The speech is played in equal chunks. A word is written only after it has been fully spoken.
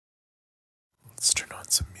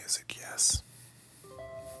Some music, yes.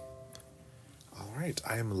 All right,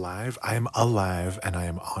 I am live. I am alive, and I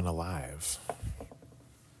am on alive.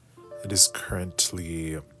 It is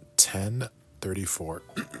currently 10:34.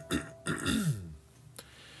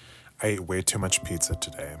 I ate way too much pizza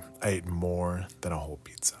today. I ate more than a whole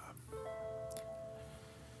pizza.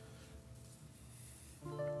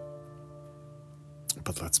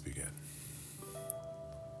 But let's begin.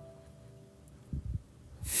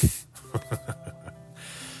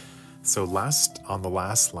 So on the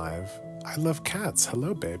last live, I love cats.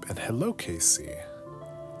 Hello, babe, and hello, Casey.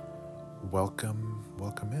 Welcome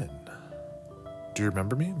in. Do you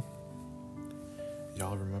remember me?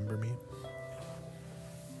 Y'all remember me?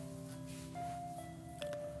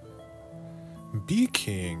 Bee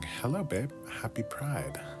King, hello, babe. Happy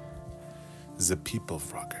Pride. The People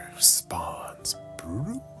Frogger spawns.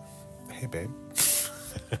 Hey, babe.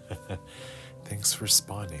 Thanks for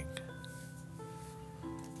spawning.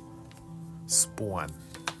 Spawn.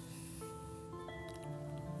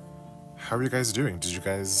 How are you guys doing? What'd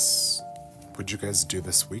you guys do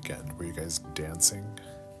this weekend? Were you guys dancing?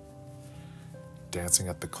 Dancing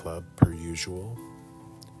at the club per usual?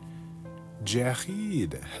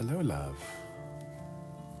 Jahid, hello, love.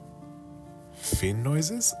 Fiend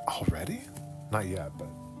noises? Already? Not yet, but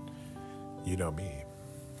you know me.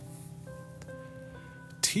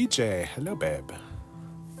 TJ, hello, babe.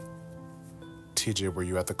 TJ, were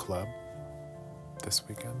you at the club this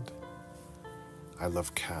weekend? I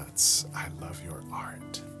love cats. I love your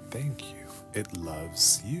art. Thank you. It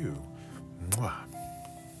loves you. Mwah.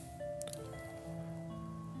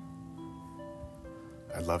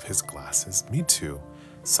 I love his glasses. Me too.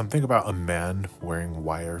 Something about a man wearing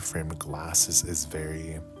wire-framed glasses is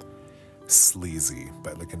very sleazy,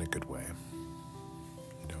 but like in a good way.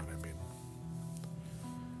 You know what I mean?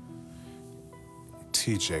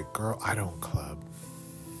 TJ, girl, I don't club.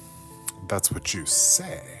 That's what you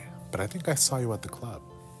say, but I think I saw you at the club.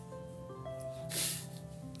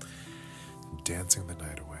 Dancing the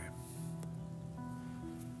night away.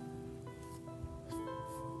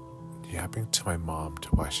 Yapping to my mom to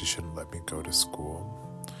why she shouldn't let me go to school.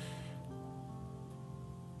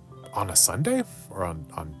 On a Sunday or on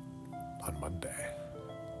Monday?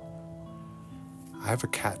 I have a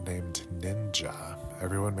cat named Ninja.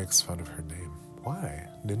 Everyone makes fun of her name. Why?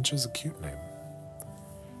 Ninja's a cute name.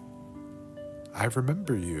 I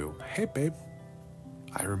remember you. Hey, babe.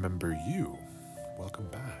 I remember you. Welcome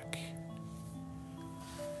back.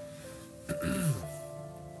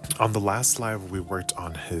 On the last live, we worked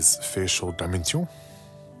on his facial dimension.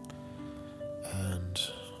 And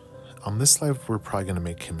on this live, we're probably going to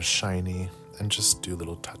make him shiny and just do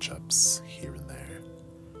little touch-ups here and there.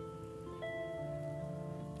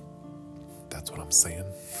 That's what I'm saying.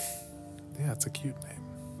 Yeah, it's a cute name.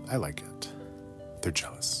 I like it. They're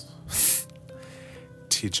jealous.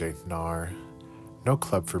 TJ, Nar. No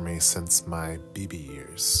club for me since my BB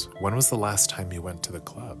years. When was the last time you went to the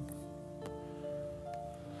club?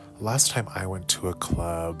 Last time I went to a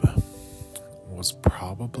club was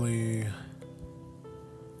probably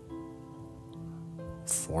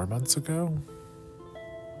 4 months ago.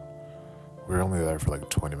 We were only there for like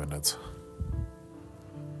 20 minutes.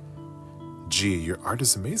 Gee, your art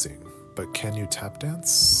is amazing, but can you tap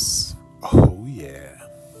dance? Oh yeah.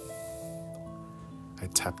 I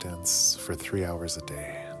tap dance for 3 hours a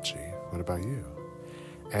day. Gee, what about you?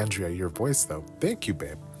 Andrea, your voice though. Thank you,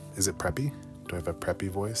 babe. Is it preppy? Do I have a preppy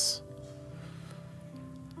voice?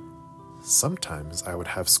 Sometimes I would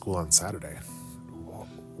have school on Saturday.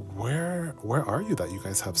 Where are you that you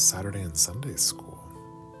guys have Saturday and Sunday school?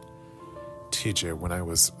 TJ, when I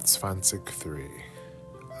was 23.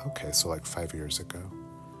 Okay, so like 5 years ago.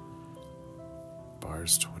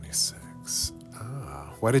 Bars 26.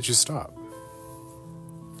 Why did you stop?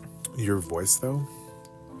 Your voice, though?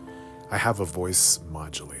 I have a voice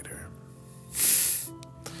modulator.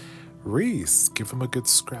 Reese, give him a good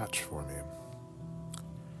scratch for me.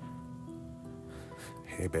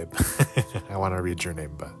 Hey, babe. I want to read your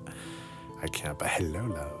name, but I can't. But hello,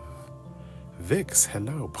 love. Vix,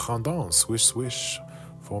 hello. Pardon, swish, swish,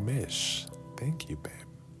 formish. Thank you, babe.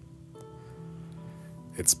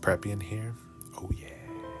 It's preppy in here. Oh, yeah.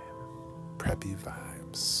 Preppy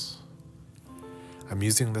vibes. I'm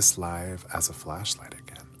using this live as a flashlight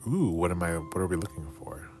again. Ooh, what are we looking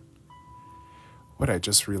for? What, I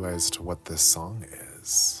just realized what this song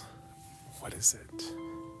is. What is it?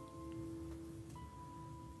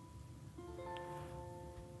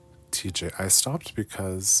 TJ, I stopped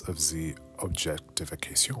because of the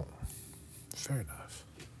objectification. Fair enough.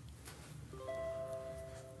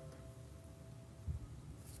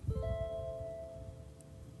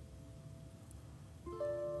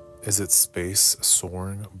 Is it Space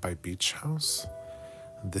Soaring by Beach House?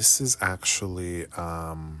 This is actually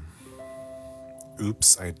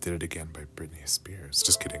Oops, I Did It Again by Britney Spears.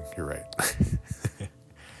 Just kidding, you're right.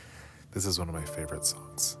 This is one of my favorite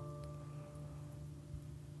songs.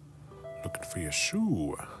 Looking for your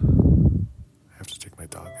shoe. I have to take my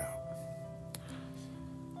dog out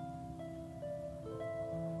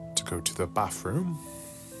to go to the bathroom.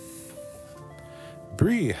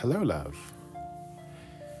 Bree, hello, love.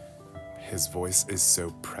 His voice is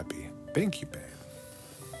so preppy. Thank you, babe.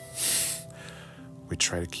 We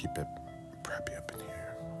try to keep it preppy up in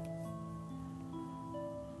here.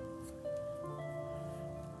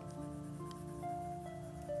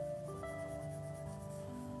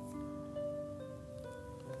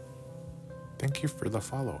 Thank you for the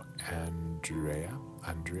follow, Andrea.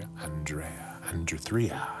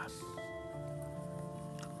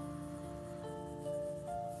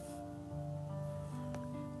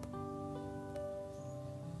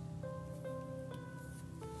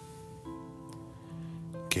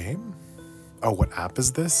 Game? Oh, what app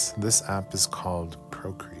is this? This app is called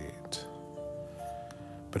Procreate.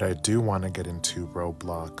 But I do want to get into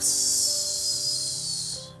Roblox.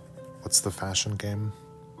 What's the fashion game?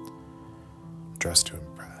 Dress to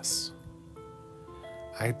Impress.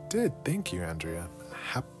 I did. Thank you, Andrea.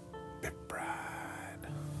 Happy Pride.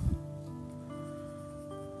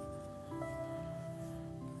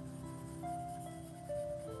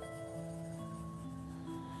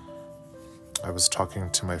 I was talking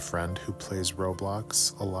to my friend who plays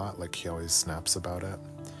Roblox a lot, like he always snaps about it.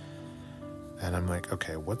 And I'm like,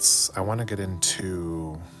 okay, I want to get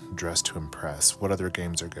into Dress to Impress. What other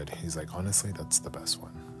games are good? He's like, honestly, that's the best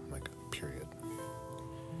one. I'm like, period.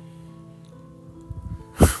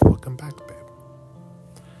 Welcome back, babe.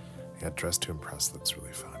 Yeah, Dress to Impress looks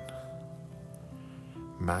really fun.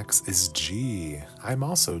 Max is G. I'm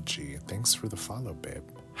also G. Thanks for the follow, babe.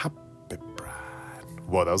 Happy Pride.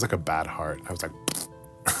 Whoa, that was like a bad heart. I was like,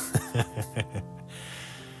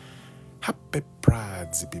 Happy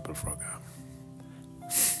Pride, the people froga.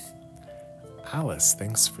 Alice,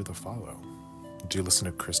 thanks for the follow. Do you listen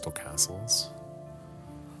to Crystal Castles?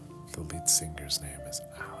 The lead singer's name is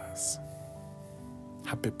Alice.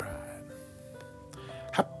 Happy Pride.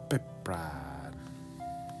 Happy Pride.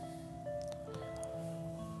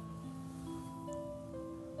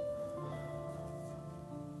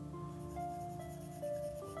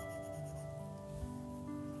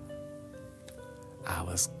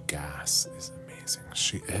 Alice Gass is amazing.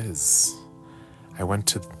 She is. I went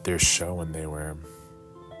to their show when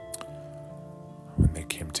they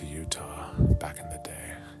came to Utah back in the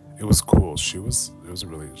day. It was cool. She's a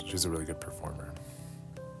really good performer.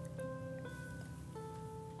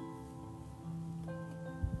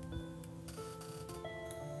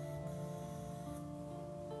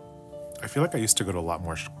 I feel like I used to go to a lot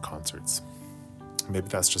more concerts. Maybe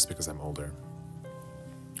that's just because I'm older.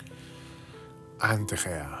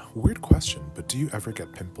 Andrea, weird question, but do you ever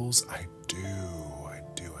get pimples? I do.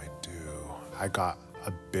 I got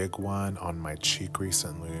a big one on my cheek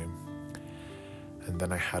recently, and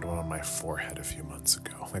then I had one on my forehead a few months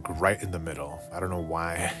ago, like right in the middle. I don't know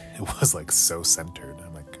why it was like so centered.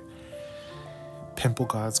 I'm like, pimple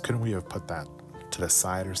gods, couldn't we have put that to the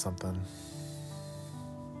side or something?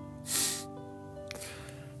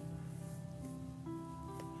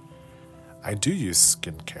 I do use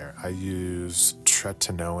skincare. I use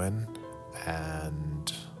tretinoin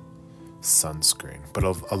and sunscreen, but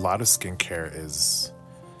a lot of skincare is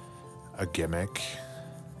a gimmick.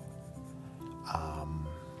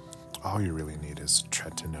 All you really need is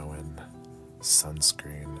tretinoin,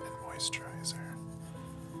 sunscreen, and moisturizer.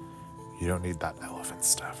 You don't need that elephant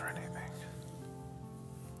stuff or anything.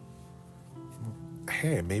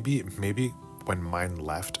 Hey, maybe when mine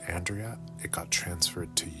left Andrea, it got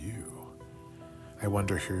transferred to you. I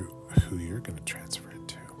wonder who you're going to transfer it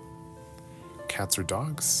to. Cats or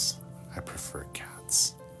dogs? I prefer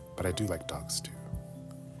cats, but I do like dogs too.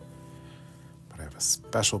 But I have a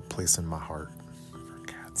special place in my heart for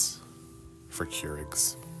cats, for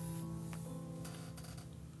Keurigs.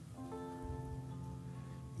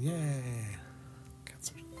 Yay!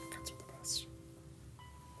 Cats are the best.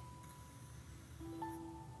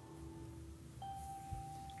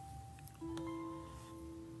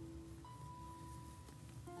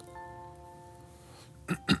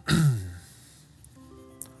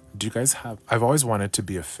 Do you guys have... I've always wanted to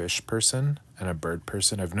be a fish person and a bird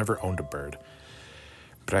person. I've never owned a bird,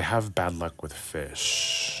 but I have bad luck with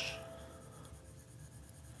fish.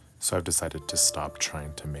 So I've decided to stop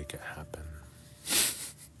trying to make it happen.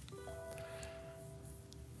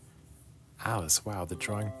 Alice, wow, the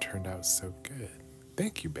drawing turned out so good.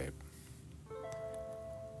 Thank you, babe.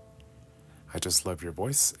 I just love your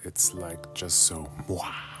voice. It's like just so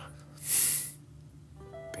mwah.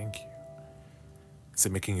 Thank you. Is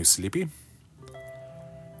it making you sleepy?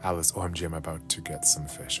 Alice, OMG, I'm about to get some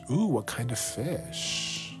fish. Ooh, what kind of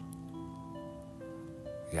fish?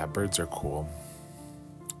 Yeah, birds are cool.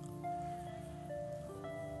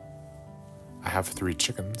 I have 3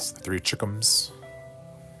 chickens. 3 chickums.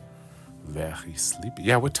 Very sleepy.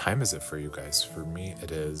 Yeah, what time is it for you guys? For me,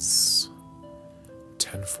 it is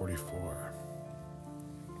 10:44.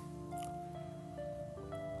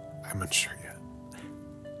 I'm unsure yet.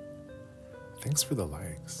 Thanks for the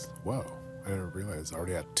likes. Whoa, I didn't realize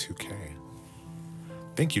already at 2K.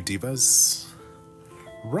 Thank you, divas.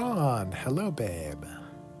 Ron, hello, babe.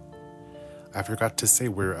 I forgot to say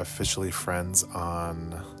we're officially friends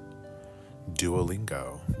on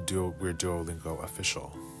Duolingo. We're Duolingo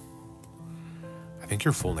official. I think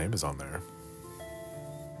your full name is on there.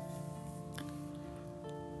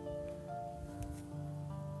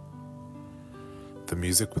 The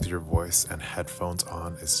music with your voice and headphones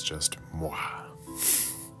on is just mwah.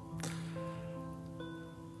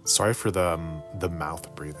 Sorry for the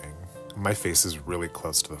mouth breathing. My face is really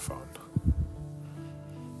close to the phone.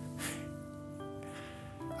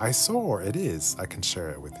 I saw it is. I can share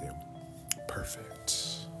it with you.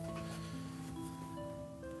 Perfect.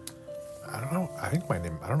 I don't know. I think my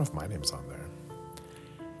name. I don't know if my name's on there.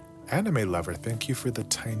 Anime lover. Thank you for the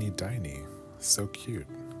tiny diny. So cute.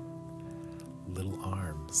 Little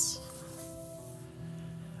arms.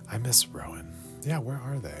 I miss Rowan. Yeah, where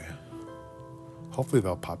are they? Hopefully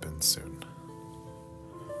they'll pop in soon.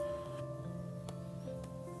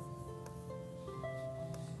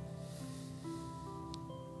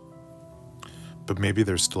 But maybe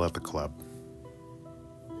they're still at the club.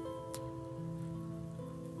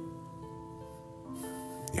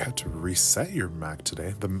 You had to reset your Mac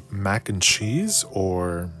today. The mac and cheese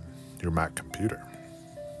or your Mac computer?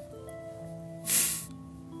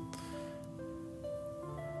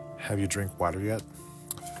 Have you drank water yet?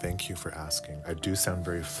 Thank you for asking. I do sound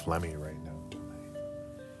very phlegmy right now, don't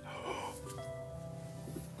I?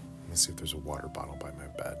 Let me see if there's a water bottle by my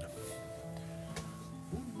bed.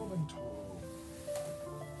 Un momento.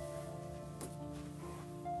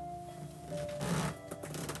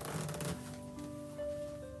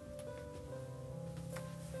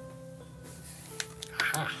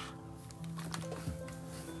 Aha.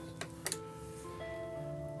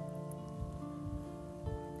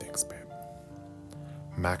 Thanks, babe.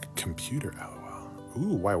 Mac computer, LOL.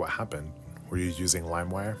 Ooh, why? What happened? Were you using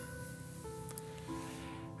LimeWire?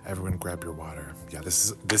 Everyone grab your water. Yeah,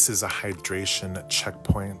 this is a hydration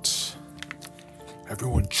checkpoint.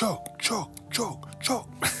 Everyone choke, choke, choke, choke.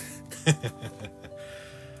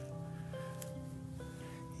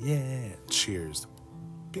 Yeah, cheers.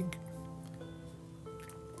 Bink.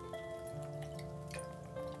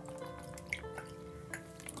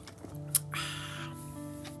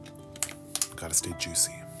 Gotta stay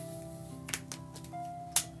juicy.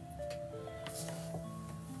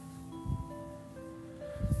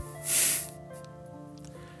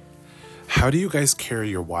 How do you guys carry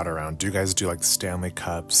your water around? Do you guys do like Stanley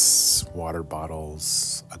cups, water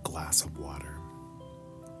bottles, a glass of water?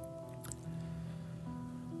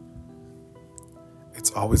 It's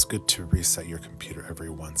always good to reset your computer every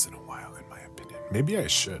once in a while, in my opinion. Maybe I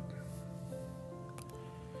should.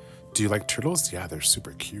 Do you like turtles? Yeah, they're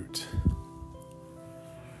super cute.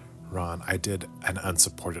 Ron, I did an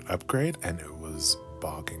unsupported upgrade and it was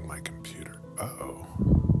bogging my computer. Uh-oh.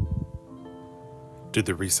 Did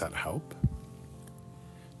the reset help?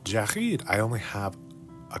 Jahid, I only have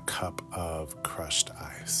a cup of crushed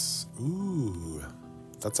ice. Ooh,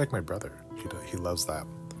 that's like my brother. He loves that.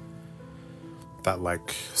 That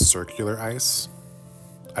like circular ice.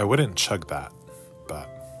 I wouldn't chug that, but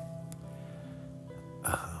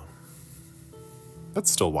that's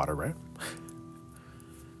still water, right?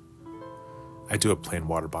 I do a plain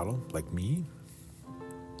water bottle, like me.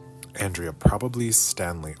 Andrea, probably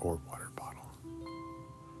Stanley or water bottle.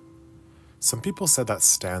 Some people said that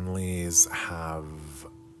Stanleys have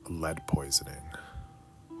lead poisoning.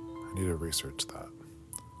 I need to research that.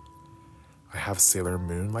 I have Sailor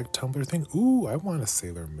Moon like Tumblr thing. Ooh, I want a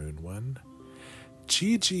Sailor Moon one.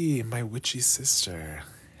 Gigi, my witchy sister.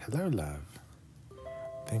 Hello, love.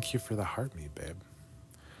 Thank you for the heart me, babe.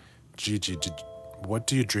 Gigi, what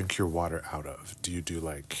do you drink your water out of? Do you do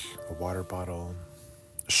like a water bottle,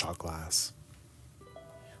 a shot glass?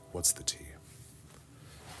 What's the tea?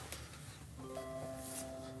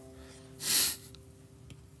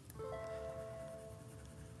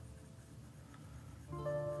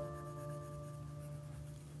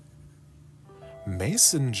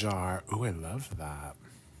 Mason jar. Ooh, I love that.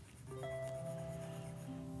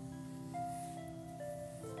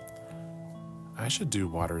 I should do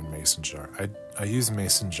water in mason jar. I use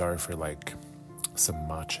mason jar for like some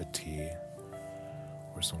matcha tea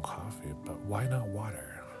or some coffee, but why not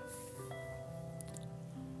water?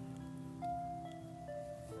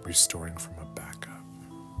 Restoring from a backup.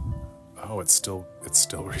 Oh, it's still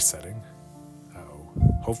resetting. Oh,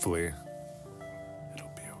 hopefully it'll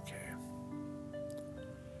be okay.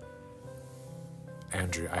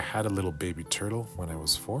 Andrew, I had a little baby turtle when I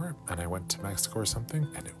was 4, and I went to Mexico or something,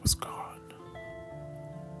 and it was gone.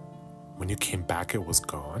 When you came back, it was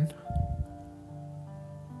gone?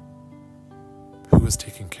 Who was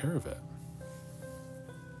taking care of it?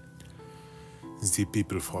 The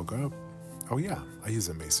people forgot. Oh yeah, I use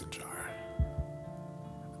a mason jar.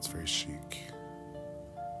 It's very chic.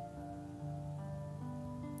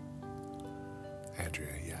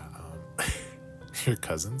 Andrea, yeah. Your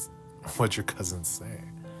cousins? What'd your cousins say?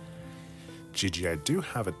 Gigi, I do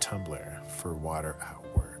have a tumbler for water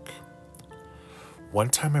at work. One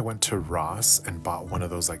time I went to Ross and bought one of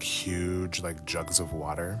those like huge like jugs of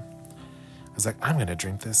water. I was like, I'm gonna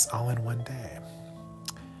drink this all in one day.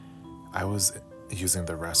 I was using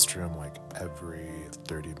the restroom like every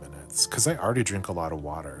 30 minutes because I already drink a lot of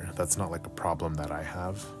water. That's not like a problem that I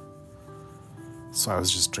have. So I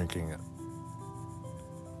was just drinking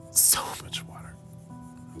so much water.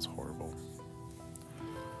 It was horrible.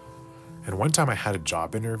 And one time I had a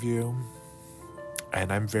job interview,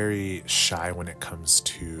 and I'm very shy when it comes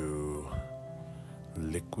to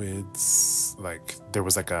liquids. Like there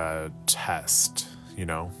was like a test, you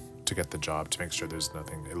know, to get the job to make sure there's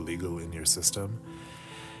nothing illegal in your system.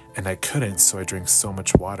 And I couldn't, so I drank so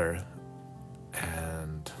much water.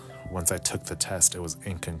 And once I took the test, it was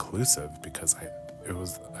inconclusive because I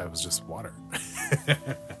was just water.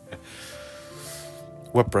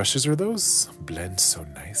 What brushes are those? Blend so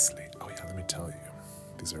nicely. Oh yeah, let me tell you.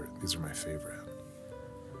 These are my favorite.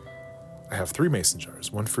 I have 3 mason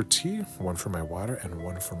jars. One for tea, one for my water, and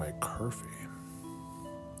one for my coffee.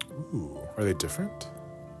 Ooh, are they different?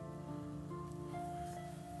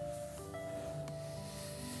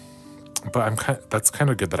 But that's kind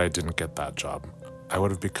of good that I didn't get that job. I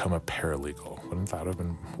would have become a paralegal. Wouldn't that have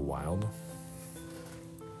been wild?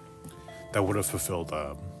 That would have fulfilled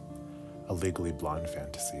a Legally Blonde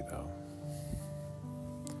fantasy, though.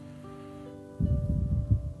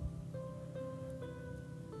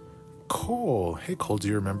 Cole. Hey, Cole, do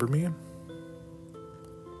you remember me?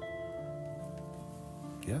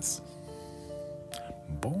 Yes?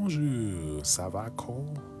 Bonjour. Ça va,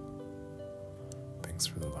 Cole? Thanks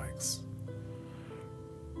for the likes.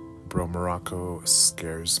 Bro, Morocco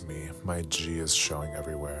scares me. My G is showing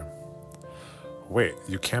everywhere. Wait,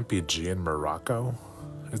 you can't be G in Morocco?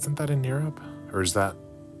 Isn't that in Europe? Or is that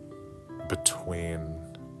between...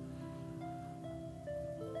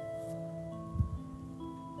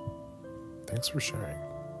 Thanks for sharing.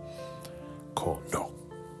 Cole, no.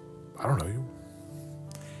 I don't know you.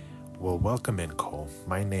 Well, welcome in, Cole.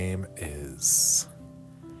 My name is...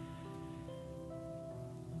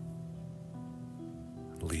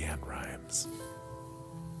 Leanne Rhymes.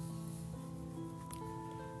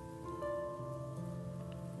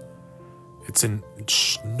 It's in...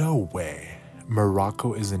 No way.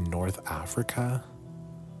 Morocco is in North Africa?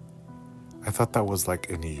 I thought that was like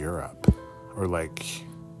in Europe. Or like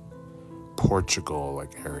Portugal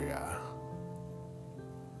like area.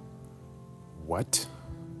 What?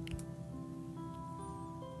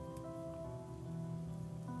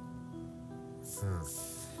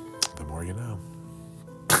 The more you know.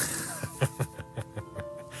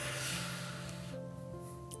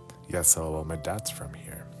 Yes, hello, my dad's from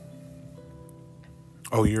here.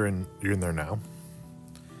 Oh, you're in there now?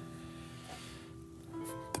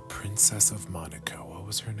 The Princess of Monaco. What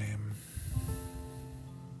was her name?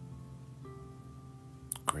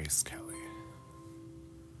 Grace Kelly.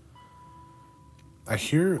 I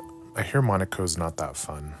hear Monaco's not that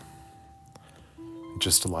fun.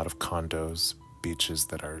 Just a lot of condos, beaches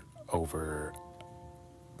that are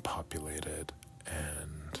overpopulated,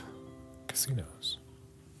 and casinos.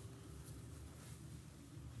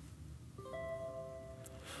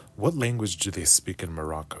 What language do they speak in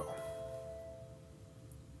Morocco?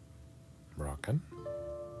 Moroccan?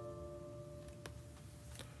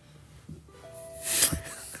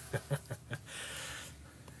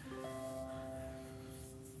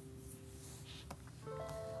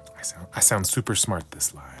 I sound super smart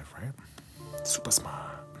this live, right? Super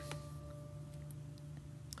smart.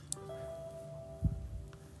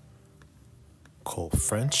 Cole,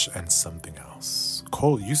 French and something else.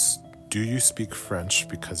 Cole, do you speak French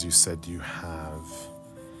because you said you have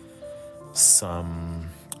some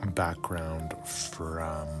background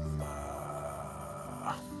from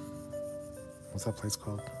what's that place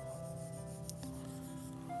called?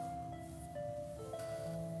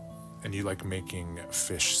 And you like making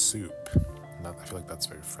fish soup. I feel like that's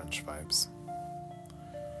very French vibes.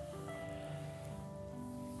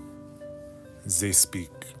 They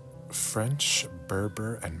speak French,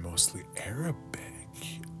 Berber, and mostly Arabic.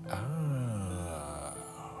 Ah,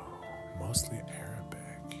 mostly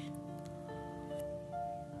Arabic.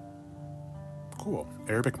 Cool.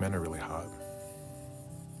 Arabic men are really hot.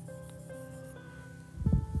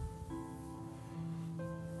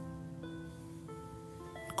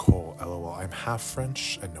 Cole, LOL. I'm half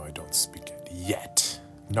French, and no, I don't speak it yet.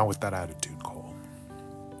 Not with that attitude, Cole.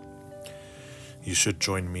 You should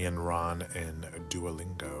join me and Ron in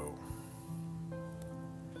Duolingo.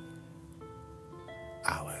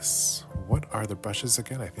 Alice, what are the brushes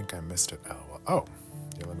again? I think I missed it. Oh,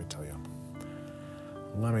 yeah, let me tell you.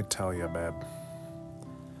 Let me tell you, babe.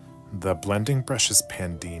 The blending brush is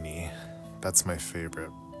Pandini. That's my favorite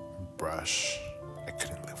brush. I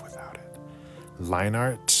couldn't live without it. Line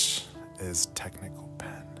art is Technical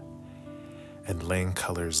Pen. And laying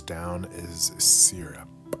colors down is Syrup.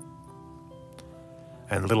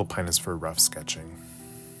 And Little Pine is for rough sketching.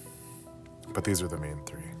 But these are the main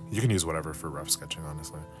three. You can use whatever for rough sketching,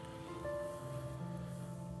 honestly.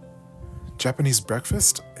 Japanese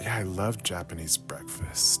breakfast? Yeah, I love Japanese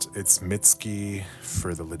breakfast. It's Mitsuki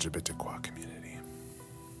for the LGBTQ community.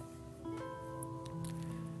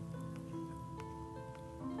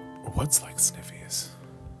 What's like Sniffies?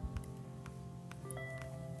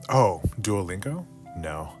 Oh, Duolingo?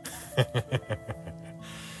 No.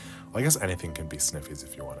 Well, I guess anything can be Sniffies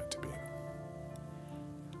if you want it to be.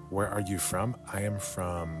 Where are you from? I am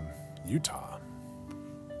from Utah,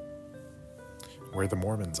 where the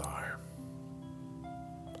Mormons are.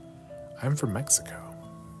 I'm from Mexico.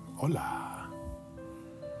 Hola.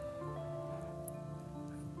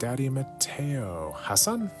 Daddy Mateo.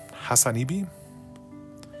 Hassan? Hassanibi?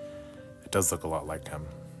 It does look a lot like him.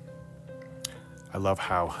 I love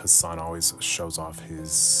how Hassan always shows off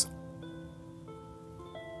his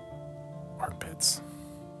armpits.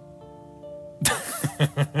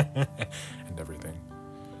 And everything.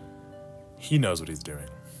 He knows what he's doing.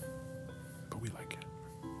 But we like it.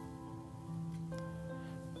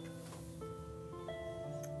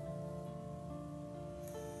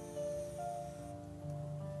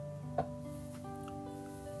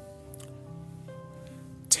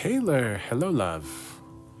 Taylor, hello love.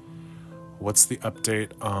 What's the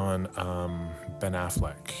update on Ben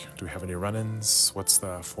Affleck? Do we have any run-ins? What's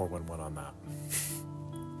the 411 on that?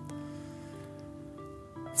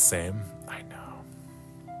 Same, I know.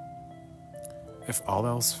 If all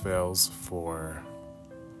else fails for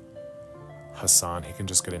Hassan, he can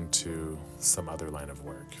just get into some other line of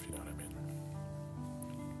work, if you know what I mean.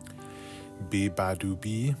 B Badu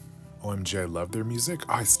B, OMG, I love their music.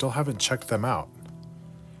 Oh, I still haven't checked them out.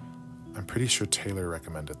 I'm pretty sure Taylor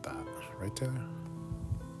recommended that. Right, Taylor?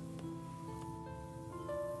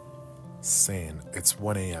 Sane. It's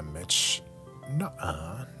 1 a.m., Mitch.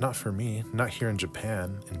 Not for me. Not here in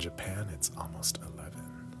Japan. In Japan, it's almost 11.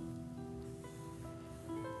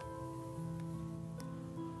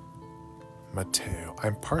 Mateo.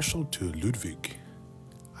 I'm partial to Ludwig.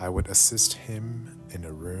 I would assist him in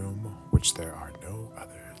a room which there are no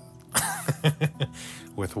others.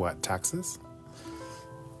 With what? Taxes?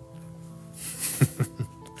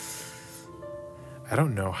 I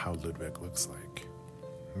don't know how Ludwig looks like.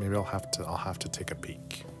 Maybe I'll have to take a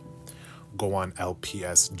peek. Go on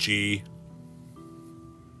LPSG.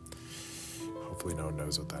 Hopefully no one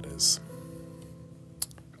knows what that is.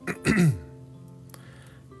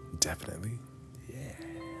 Definitely. Yeah.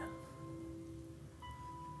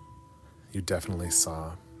 You definitely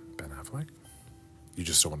saw Ben Affleck? You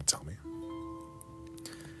just don't want to tell me.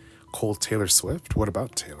 Cole, Taylor Swift? What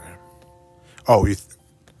about Taylor? Oh, do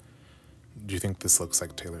you think this looks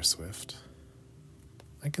like Taylor Swift?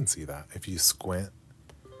 I can see that. If you squint.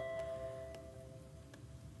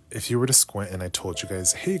 If you were to squint and I told you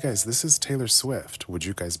guys, hey guys, this is Taylor Swift, would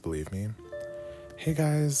you guys believe me? Hey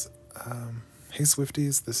guys, hey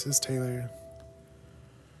Swifties, this is Taylor.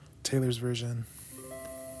 Taylor's version.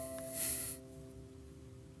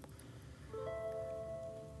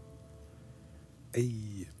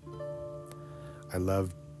 Hey. I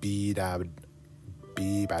love B-Badooby.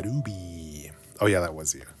 Oh yeah, that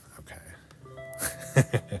was you. Okay.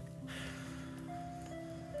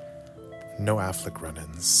 No Affleck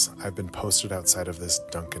run-ins. I've been posted outside of this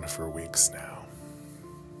Dunkin' for weeks now.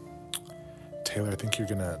 Taylor, I think you're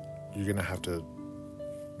gonna have to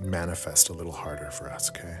manifest a little harder for us,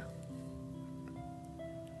 okay?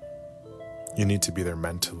 You need to be there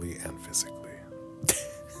mentally and physically.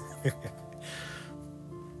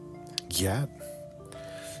 Get.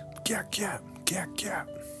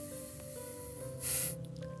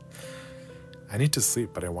 I need to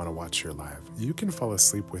sleep, but I want to watch your live. You can fall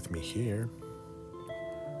asleep with me here.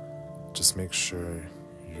 Just make sure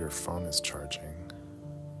your phone is charging.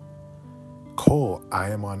 Cole,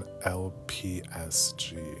 I am on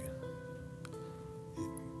LPSG.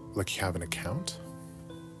 Like you have an account?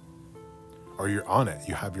 Or you're on it,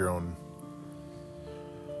 you have your own.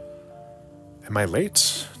 Am I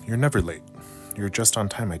late? You're never late. You're just on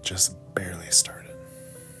time. I just barely started.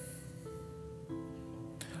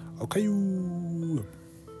 Okay.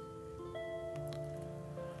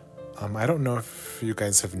 I don't know if you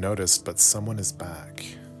guys have noticed, but someone is back.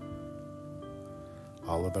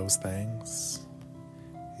 All of those things.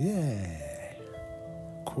 Yay.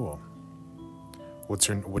 Cool.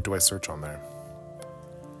 What do I search on there?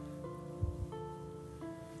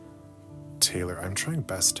 Taylor, I'm trying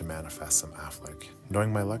best to manifest some Affleck.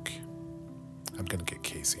 Knowing my luck, I'm gonna get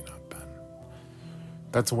Casey, not Ben.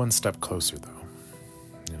 That's one step closer, though.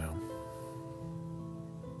 You know?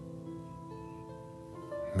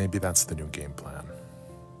 Maybe that's the new game plan.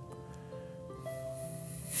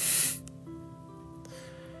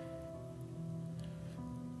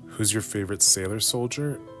 Who's your favorite sailor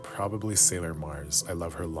soldier? Probably Sailor Mars. I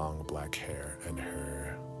love her long black hair and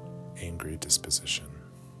her angry disposition.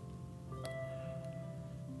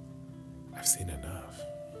 I've seen enough.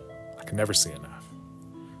 I can never see enough.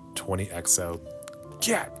 20XL.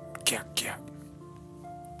 Get.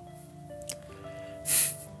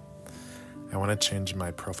 I want to change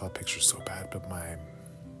my profile picture so bad, but my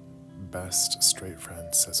best straight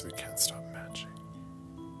friend says we can't stop matching.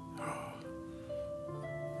 Oh,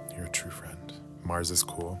 you're a true friend. Mars is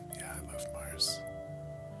cool. Yeah, I love Mars.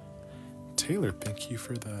 Taylor, thank you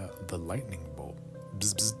for the lightning bolt.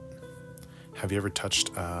 Bzz, bzz. Have you ever touched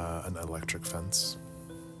an electric fence?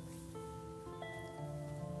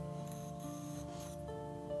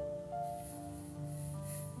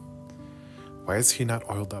 Why is he not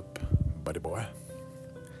oiled up, buddy boy?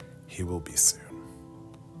 He will be soon.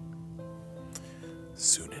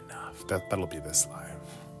 Soon enough. That'll be this live.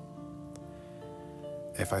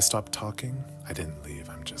 If I stop talking, I didn't leave.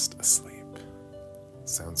 I'm just asleep.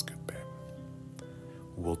 Sounds good, babe.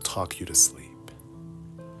 We'll talk you to sleep.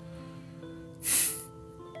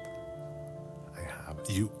 I have.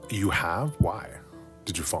 You have? Why?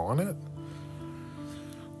 Did you fall on it?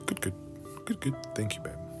 Good. Thank you,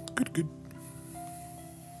 babe. Good.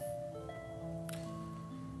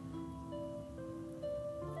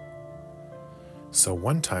 So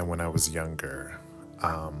one time when I was younger,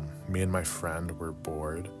 me and my friend were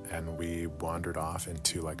bored and we wandered off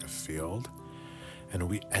into like a field, and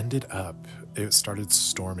we ended up, it started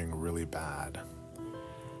storming really bad,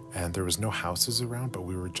 and there was no houses around, but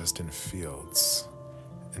we were just in fields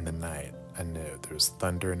in the night, and there was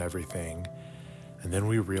thunder and everything. And then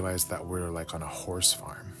we realized that we were like on a horse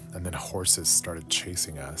farm, and then horses started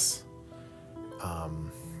chasing us.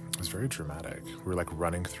 It was very dramatic. We were like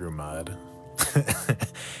running through mud.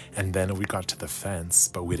 And then we got to the fence,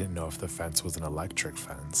 but we didn't know if the fence was an electric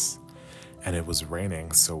fence, and it was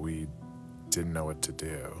raining, so we didn't know what to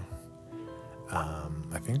do.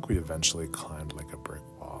 I think we eventually climbed like a brick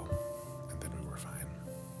wall, and then we were fine.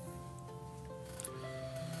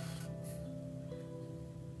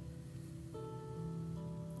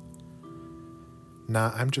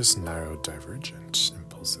 Nah, I'm just neurodivergent,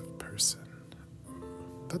 impulsive person.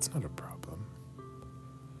 That's not a problem.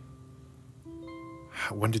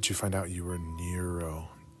 When did you find out you were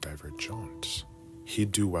neurodivergent?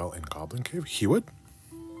 He'd do well in Goblin Cave? He would?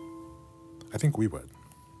 I think we would.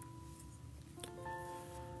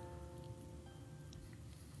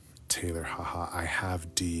 Taylor, haha, I have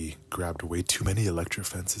grabbed way too many electric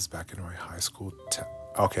fences back in my high school.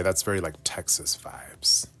 Okay, that's very like Texas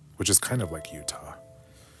vibes, which is kind of like Utah.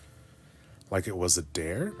 Like it was a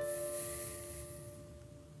dare.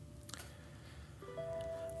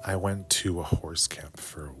 I went to a horse camp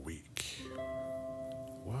for a week.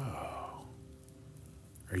 Whoa.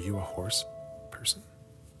 Are you a horse person?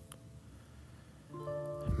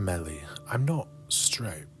 Melly, I'm not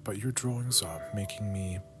straight, but your drawings are making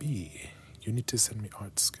me be. You need to send me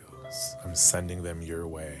art skills. I'm sending them your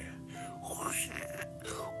way.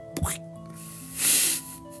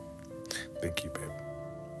 Thank you, babe.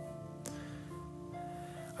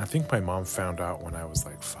 I think my mom found out when I was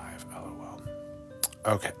like 5, LOL.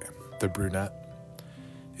 Okay, the brunette.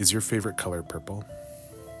 Is your favorite color purple?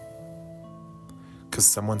 Because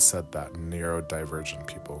someone said that neurodivergent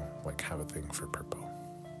people like have a thing for purple.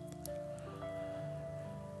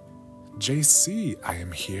 JC, I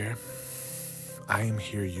am here. I am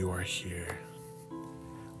here, you are here.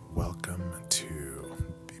 Welcome to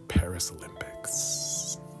the Paris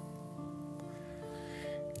Olympics.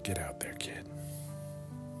 Get out there, kid.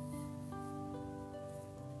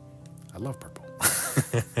 I love purple.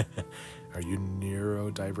 Are you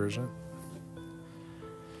neurodivergent?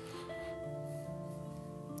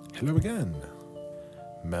 Hello again.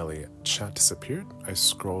 Melly, chat disappeared? I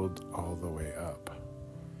scrolled all the way up.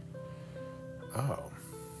 Oh.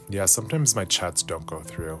 Yeah, sometimes my chats don't go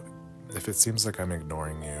through. If it seems like I'm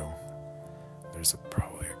ignoring you, there's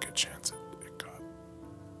probably a good chance it got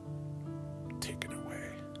taken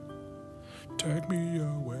away. Take me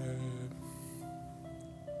away.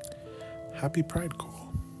 Happy Pride,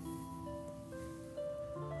 cool.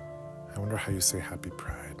 I wonder how you say Happy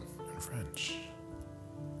Pride in French.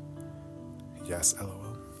 Yes,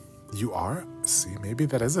 LOL. You are? See, maybe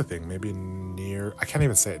that is a thing. Maybe I can't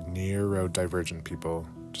even say it, neurodivergent people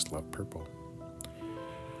just love purple.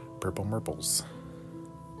 Purple Murples.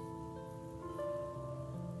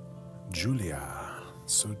 Julia.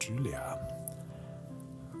 So Julia.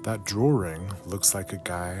 That drawing looks like a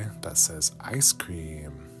guy that says ice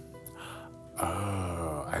cream.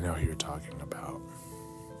 Oh, I know who you're talking about.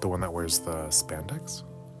 The one that wears the spandex?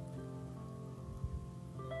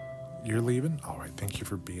 You're leaving? All right, thank you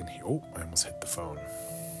for being here. Oh, I almost hit the phone.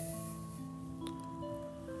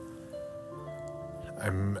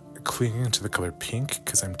 I'm clinging to the color pink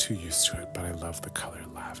because I'm too used to it, but I love the color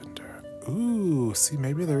lavender. Ooh, see,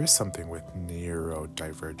 maybe there is something with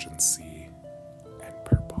neurodivergency and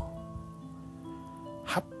purple.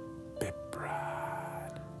 Happy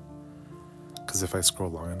Pride. Because if I scroll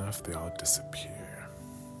long enough, they all disappear.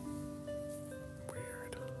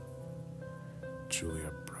 Weird.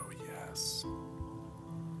 Julia, bro, yes.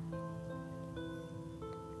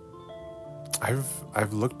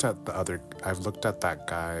 I've looked at that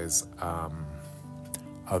guy's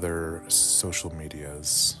other social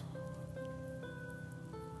medias.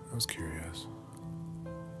 I was curious.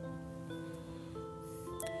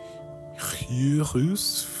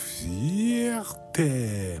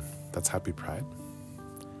 That's Happy Pride.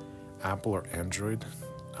 Apple or Android?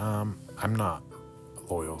 I'm not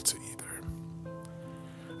loyal to either.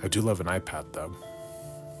 I do love an iPad though.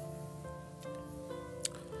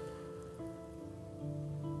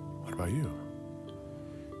 What about you?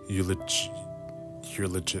 You're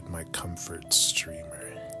legit my comfort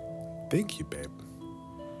streamer. Thank you, babe.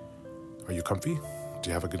 Are you comfy? Do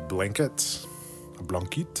you have a good blanket? A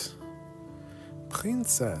blanket?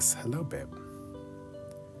 Princess, hello, babe.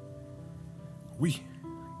 Oui,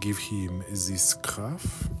 give him this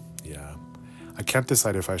scruff. Yeah. I can't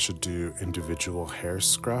decide if I should do individual hair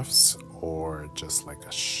scruffs or just like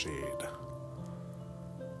a shade.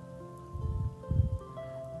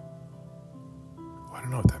 I don't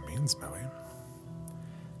know what that means, Melly.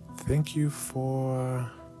 Thank you for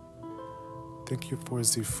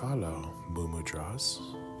the follow, Moo Draws.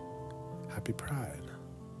 Happy Pride.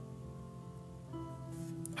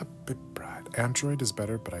 Happy Pride. Android is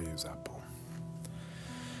better, but I use Apple.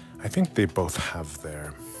 I think they both have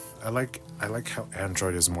their. I like how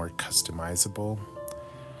Android is more customizable,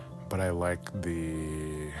 but I like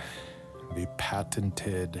the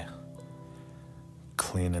patented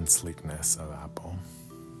clean and sleekness of Apple.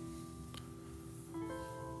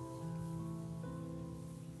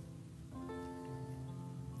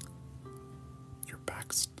 You're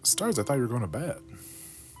back, Stars. I thought you were going to bed.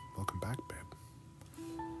 Welcome back, babe.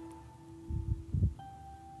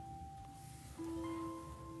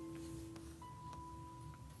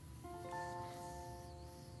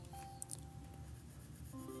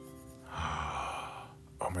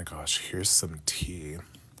 Oh my gosh, here's some tea.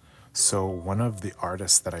 So one of the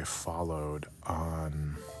artists that I followed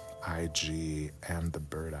on IG and the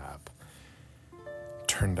Bird app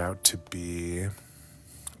turned out to be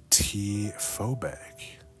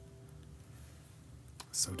tea-phobic.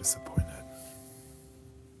 So disappointed.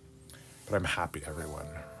 But I'm happy everyone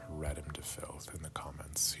read him to filth in the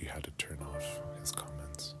comments. He had to turn off his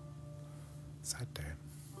comments. Sad day.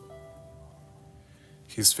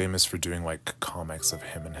 He's famous for doing like comics of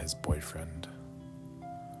him and his boyfriend.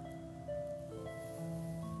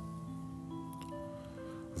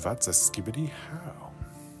 That's a skibbity how.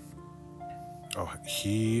 Oh,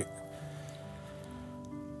 I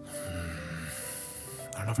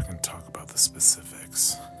don't know if I can talk about the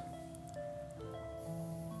specifics.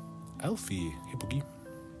 Elfie, hey Boogie.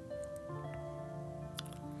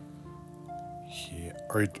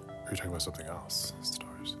 Or are you talking about something else?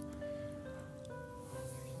 Stars.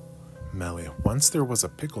 Melly, once there was a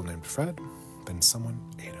pickle named Fred, then someone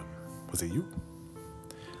ate him. Was it you?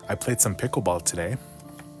 I played some pickleball today.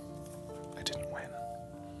 I didn't win.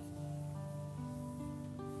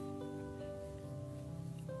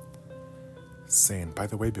 Saying, by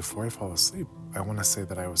the way, before I fall asleep, I want to say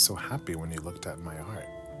that I was so happy when you looked at my art.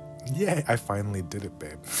 Yay, I finally did it,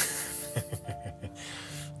 babe.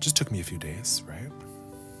 Just took me a few days, right?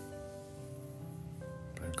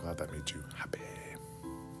 But I'm glad that made you happy.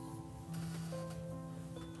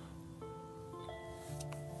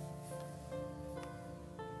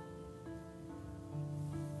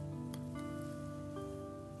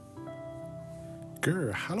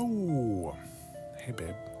 Girl, hello. Hey,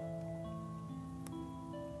 babe.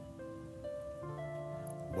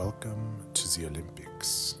 Welcome to the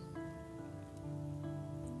Olympics.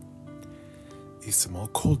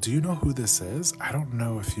 Isamo, Cole, do you know who this is? I don't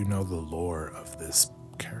know if you know the lore of this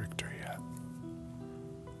character yet.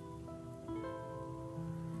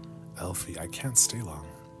 Elfie, I can't stay long.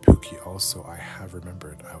 Pookie, also, I have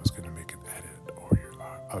remembered I was going to make an edit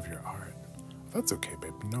of your art. That's okay,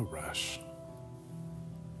 babe. No rush.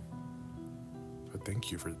 But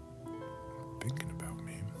thank you for thinking about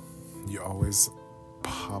me. You always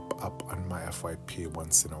pop up on my FYP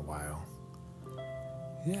once in a while.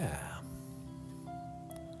 Yeah.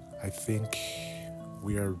 I think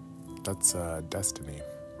that's destiny.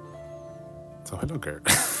 So hello, Gert.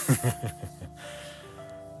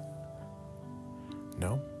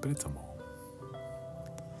 No, but it's a mole.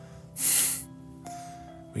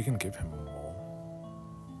 We can give him a mole.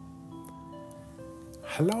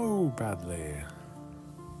 Hello, Bradley.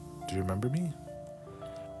 Do you remember me?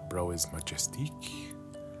 Bro is majestique.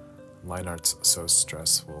 Line art's so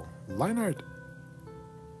stressful. Line art...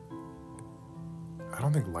 I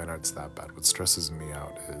don't think line art's that bad. What stresses me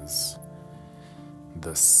out is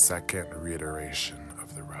the second reiteration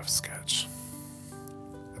of the rough sketch.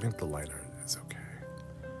 I think the line art is okay.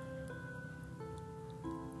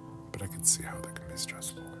 But I can see how that can be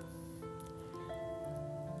stressful.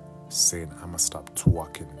 Saying I'm gonna stop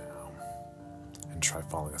talking now and try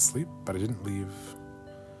falling asleep, but I didn't leave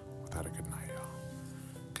without a good night, y'all.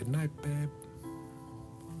 Good night, babe.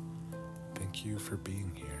 Thank you for being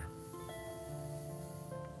here.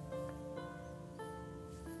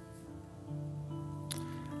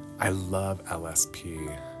 I love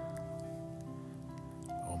LSP.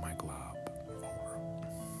 Oh my glob.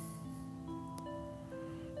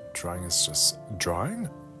 Drawing is just... Drawing?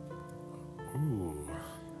 Ooh.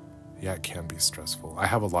 Yeah, it can be stressful. I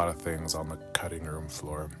have a lot of things on the cutting room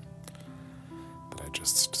floor that I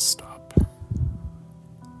just stop.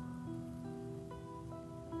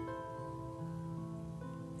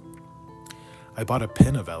 I bought a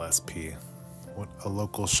pin of LSP. A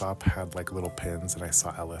local shop had like little pins and I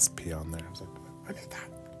saw LSP on there. I was like, look at that.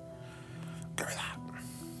 Look at that.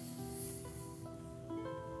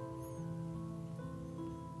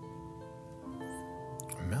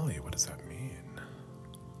 Melly, what does that mean?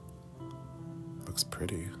 Looks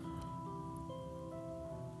pretty.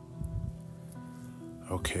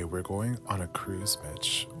 Okay, we're going on a cruise,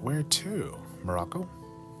 Mitch. Where to? Morocco?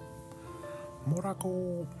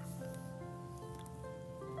 Morocco.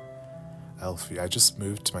 Elfie, I just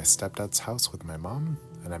moved to my stepdad's house with my mom,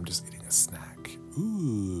 and I'm just eating a snack.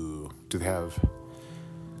 Ooh. Do they have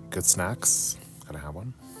good snacks? Can I have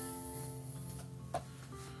one?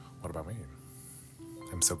 What about me?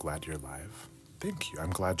 I'm so glad you're alive. Thank you. I'm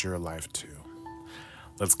glad you're alive too.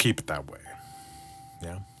 Let's keep it that way.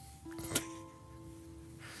 Yeah?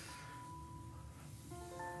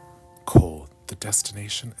 Cole, the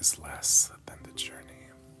destination is less than the journey.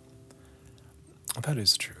 That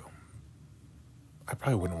is true. I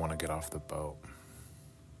probably wouldn't want to get off the boat.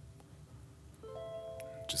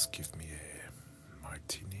 Just give me a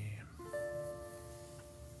martini.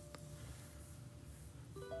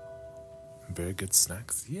 Very good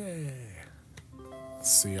snacks. Yay!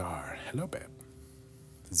 CR. Hello, babe.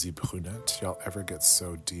 The brunette. Y'all ever get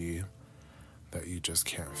so D that you just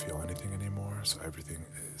can't feel anything anymore? So everything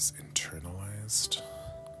is internalized?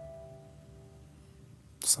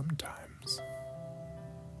 Sometimes.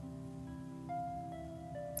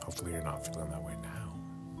 Hopefully you're not feeling that way now.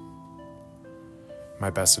 My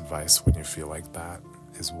best advice when you feel like that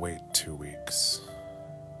is wait 2 weeks.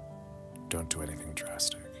 Don't do anything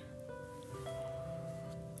drastic.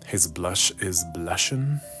 His blush is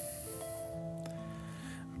blushing.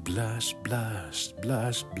 Blush, blush,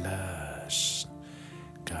 blush, blush.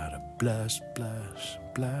 Gotta blush, blush,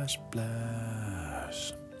 blush,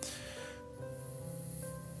 blush.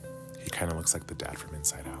 He kind of looks like the dad from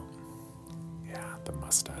Inside Out. Yeah, the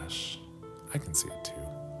mustache. I can see it too.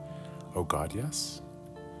 Oh God, yes?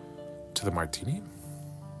 To the martini?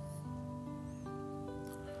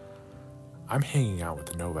 I'm hanging out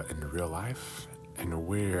with Nova in real life, and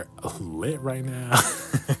we're lit right now.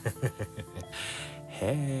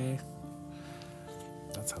 Hey,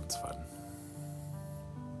 that sounds fun.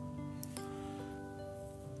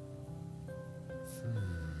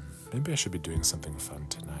 Maybe I should be doing something fun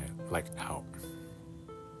tonight, like out.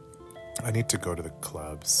 I need to go to the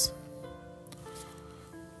clubs.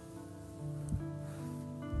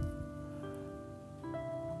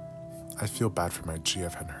 I feel bad for my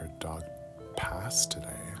GF and her dog passed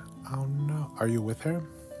today. Oh no. Are you with her?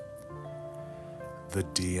 The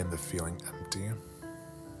D and the feeling empty.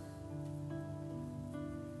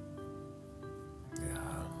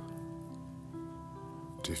 Yeah.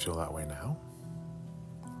 Do you feel that way now?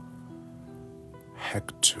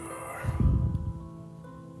 Hector.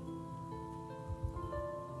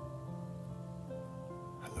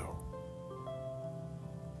 Hello.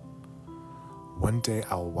 One day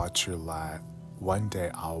I'll watch your live. One day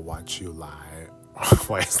I'll watch you live.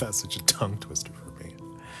 Why is that such a tongue twister for me?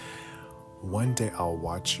 One day I'll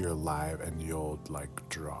watch your live and you'll like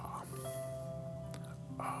draw.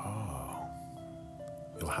 Oh.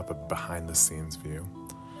 You'll have a behind the scenes view.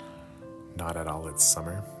 Not at all, it's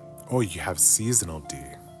summer. Oh, you have seasonal D.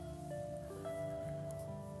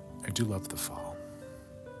 I do love the fall.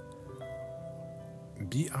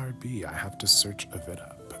 BRB, I have to search a vid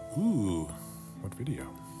up. Ooh, what video?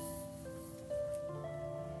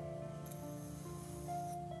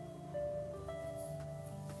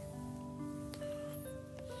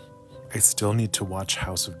 I still need to watch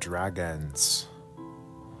House of Dragons.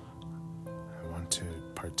 I want to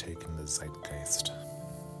partake in the zeitgeist.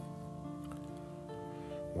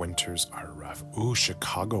 Winters are rough. Ooh,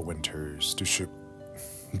 Chicago winters. Do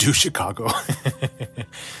Chicago?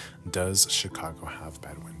 Does Chicago have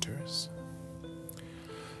bad winters?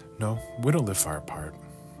 No, we don't live far apart.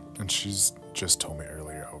 And she's just told me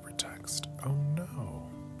earlier over text. Oh no.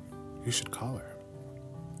 You should call her.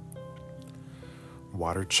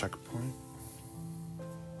 Water checkpoint.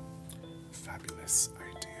 Fabulous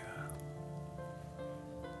idea.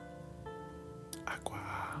 Aqua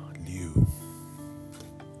Liu.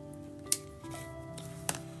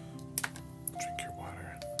 Drink your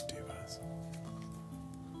water, divas.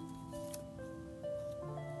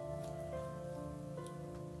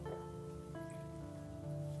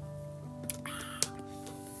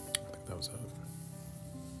 I think that was it.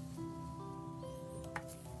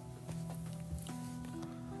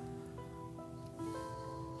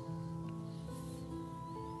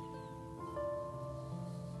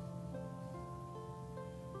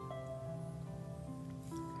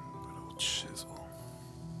 Chisel.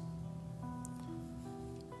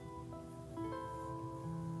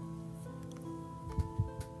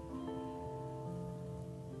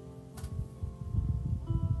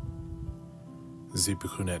 The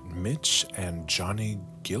Brunette Mitch and Johnny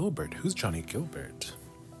Gilbert. Who's Johnny Gilbert?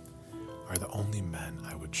 Are the only men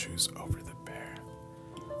I would choose over the bear.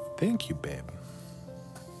 Thank you, babe.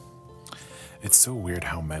 It's so weird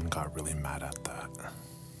how men got really mad at that.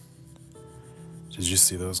 Did you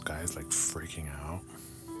see those guys like freaking out?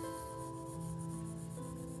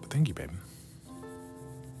 But thank you, babe.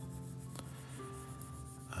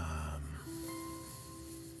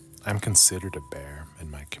 I'm considered a bear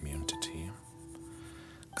in my community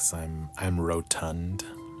because I'm rotund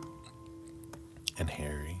and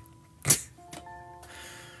hairy.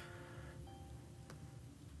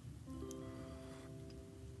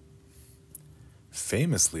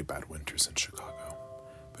 Famously bad winters in Chicago.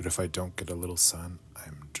 But if I don't get a little sun,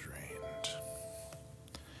 I'm drained.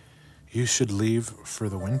 You should leave for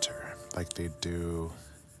the winter, like they do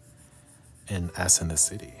in S in the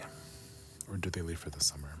City. Or do they leave for the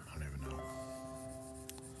summer? I don't even know.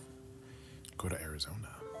 Go to Arizona.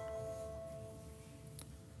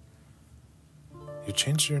 You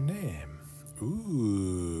changed your name.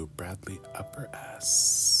 Ooh, Bradley Upper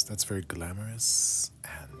S. That's very glamorous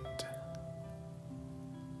and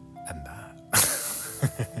that.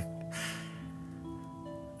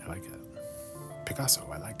 I like it. Picasso,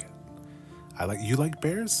 I like it. You like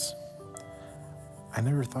bears? I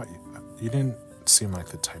never thought you didn't seem like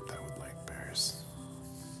the type that would like bears.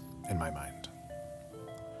 In my mind.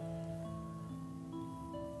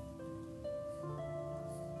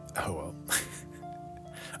 Oh well.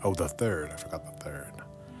 Oh, the third. I forgot the third.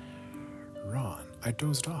 Ron, I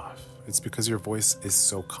dozed off. It's because your voice is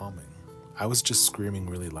so calming. I was just screaming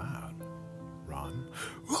really loud. Ron.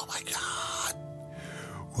 Oh my god!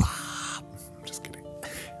 Wow. I'm just kidding.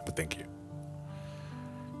 But thank you.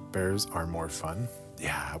 Bears are more fun.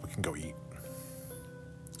 Yeah, we can go eat.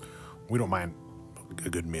 We don't mind a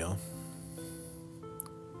good meal.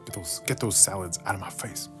 Get those salads out of my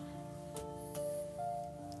face.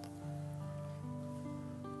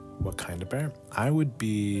 What kind of bear? I would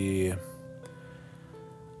be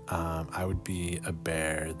a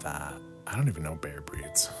bear that, I don't even know bear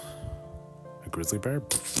breeds. A grizzly bear?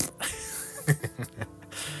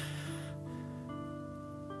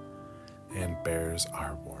 And bears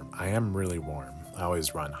are warm. I am really warm. I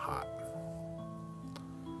always run hot.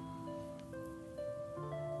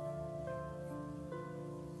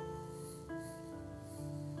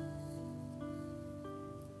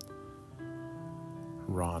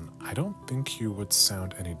 Ron, I don't think you would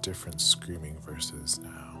sound any different screaming versus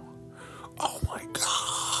now. Oh my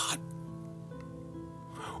god!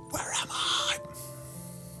 Where am I?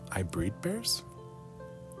 I breed bears?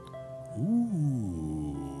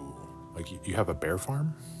 Ooh. Like you have a bear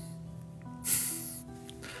farm?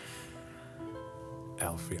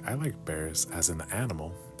 Alfie, I like bears as an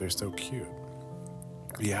animal. They're so cute.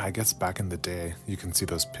 Yeah, I guess back in the day, you can see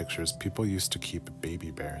those pictures. People used to keep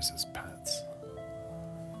baby bears as pets.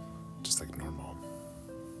 Just like normal.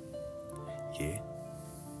 Yeah.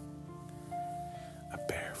 A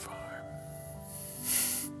bear farm.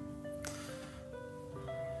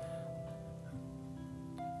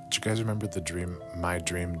 Do you guys remember My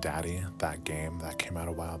Dream Daddy, that game that came out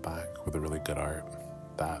a while back with a really good art?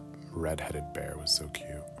 That red-headed bear was so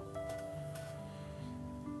cute.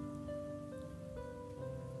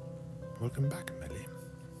 Welcome back, Millie.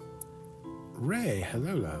 Ray,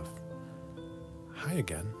 hello, love. Hi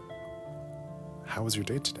again. How was your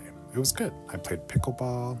day today? It was good. I played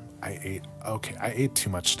pickleball. I ate too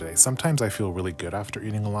much today. Sometimes I feel really good after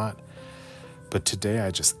eating a lot, but today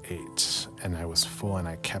I just ate and I was full and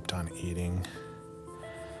I kept on eating.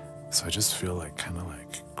 So I just feel like kind of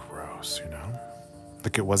like gross, you know?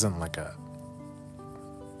 Like it wasn't like I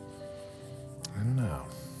don't know.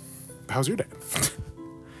 How's your day?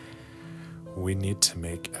 We need to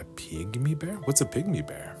make a pygmy bear? What's a pygmy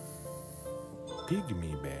bear?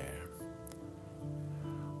 Pygmy bear.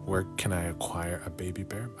 Where can I acquire a baby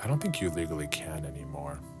bear? I don't think you legally can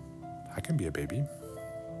anymore. I can be a baby.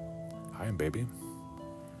 I am baby.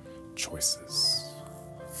 Choices.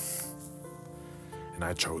 And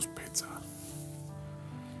I chose pizza.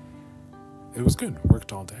 It was good.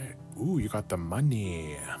 Worked all day. Ooh, you got the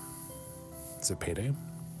money. Is it payday?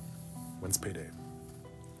 When's payday?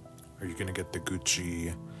 Are you gonna get the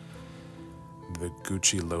Gucci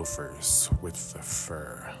loafers with the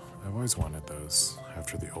fur? I've always wanted those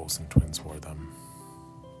after the Olsen twins wore them.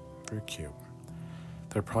 Very cute.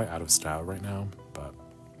 They're probably out of style right now, but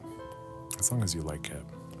as long as you like it.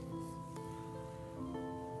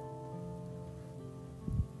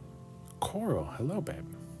 Coral, hello, babe.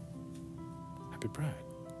 Happy Pride.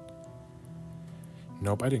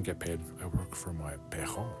 Nope, I didn't get paid. I work for my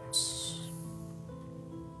parents.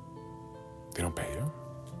 They don't pay you?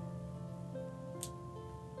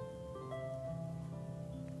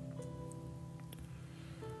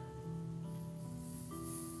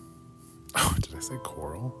 Oh, did I say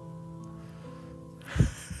coral?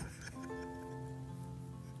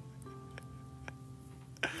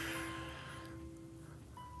 Hi,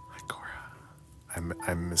 Cora.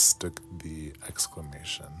 I mistook the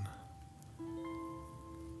exclamation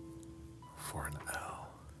for an L.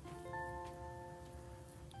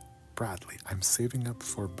 Bradley, I'm saving up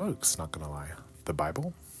for books, not gonna lie. The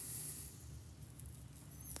Bible?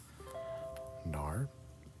 Nar?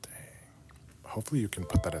 Dang. Hopefully you can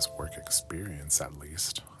put that as work experience at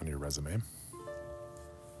least on your resume.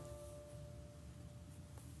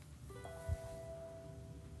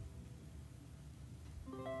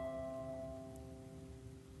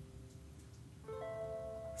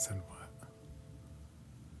 Send what?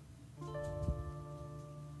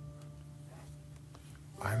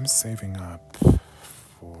 I'm saving up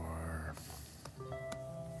for,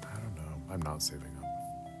 I don't know, I'm not saving up.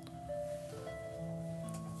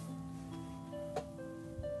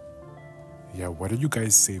 Yeah, what are you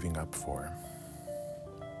guys saving up for?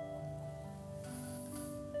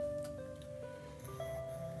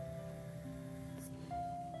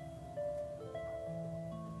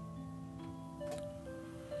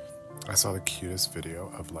 I saw the cutest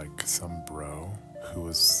video of like some bro who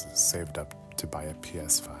was saved up to buy a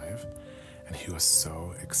PS5 and he was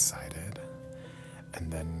so excited,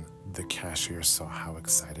 and then the cashier saw how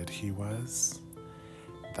excited he was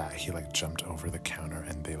that he like jumped over the counter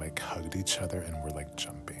and they like hugged each other and were like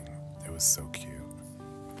jumping. It was so cute.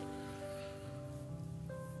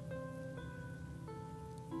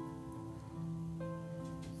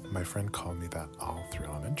 My friend called me that all through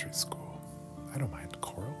elementary school. I don't mind.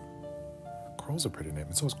 Coral? Coral's a pretty name,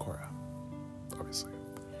 and so is Cora, obviously.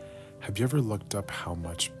 Have you ever looked up how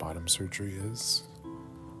much bottom surgery is?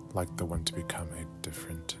 Like the one to become a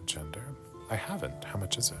different gender? I haven't. How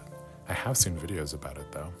much is it? I have seen videos about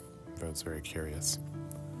it, though. I was very curious.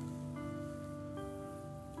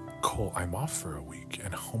 Cole, I'm off for a week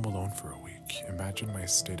and home alone for a week. Imagine my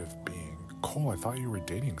state of being. Cole, I thought you were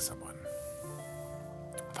dating someone.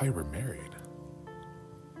 I thought you were married.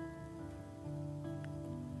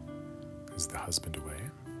 Is the husband away?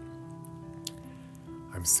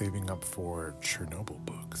 I'm saving up for Chernobyl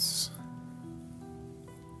books.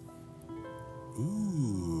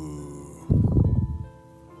 Ooh.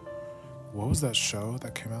 What was that show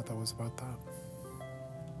that came out that was about that?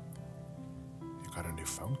 You got a new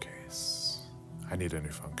phone case. I need a new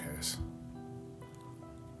phone case.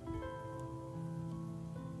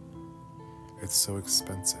 It's so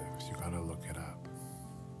expensive. You gotta look it up.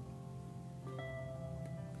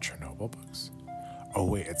 Chernobyl books? Oh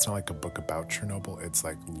wait, it's not like a book about Chernobyl. It's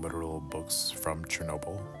like literal books from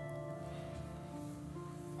Chernobyl.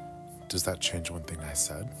 Does that change one thing I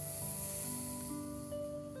said?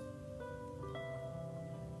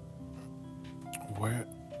 Where?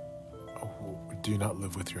 Oh, do you not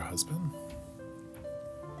live with your husband?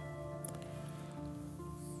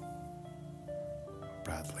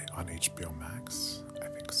 Bradley on HBO Max? I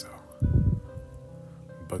think so.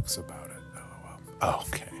 Books about it. LOL. Oh,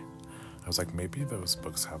 okay. I was like, maybe those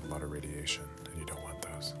books have a lot of radiation and you don't want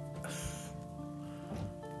those.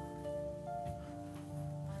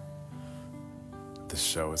 The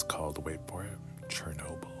show is called, wait for it,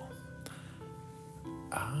 Chernobyl.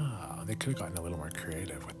 Ah, they could have gotten a little more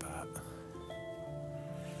creative with that.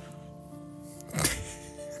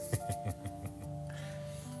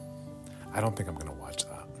 I don't think I'm gonna watch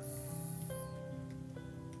that.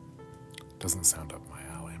 Doesn't sound up my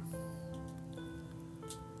alley.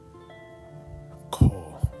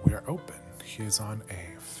 Cole, we are open. He is on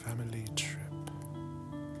a family trip.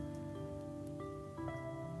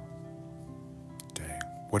 Dang.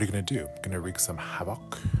 What are you gonna do? Gonna wreak some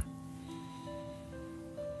havoc?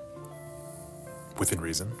 Within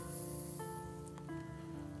reason.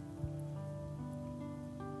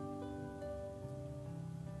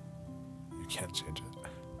 You can't change it.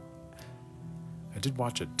 I did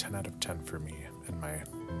watch it. 10 out of 10 for me and my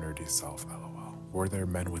nerdy self, LOL. Were there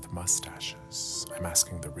men with mustaches? I'm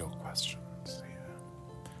asking the real questions.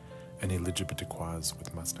 Yeah. Any LGBTQuas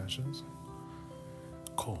with mustaches?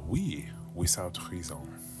 Cole, oui. Without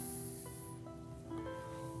reason.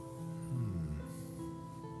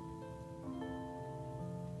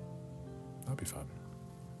 That'll be fun.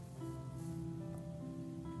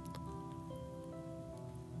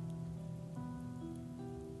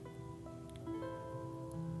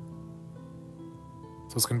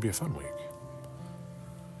 So it's going to be a fun week.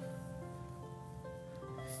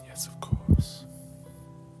 Yes, of course.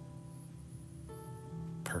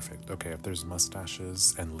 Perfect. Okay, if there's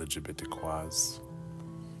mustaches and LGBTQuas,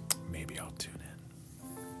 maybe I'll tune in.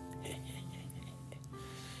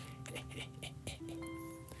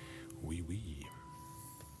 Oui, oui.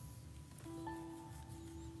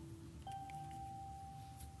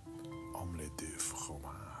 Omelette de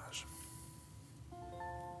fromage.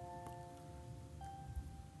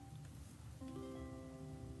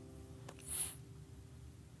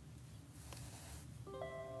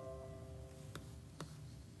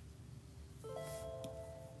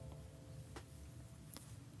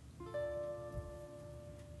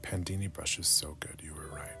 Pandini brush is so good, you were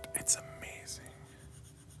right. It's amazing.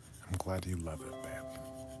 I'm glad you love it,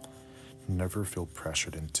 babe. Never feel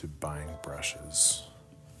pressured into buying brushes.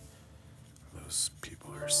 Those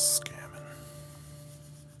people are scamming.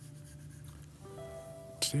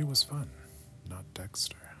 Today was fun, not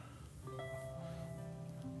Dexter.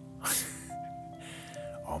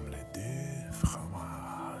 Omelette de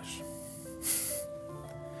fromage.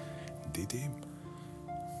 Didi.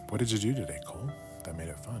 What did you do today, Cole? That made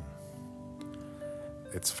it fun.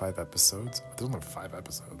 It's 5 episodes. There's only 5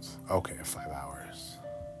 episodes. Okay, 5 hours.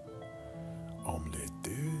 Omelette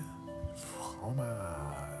de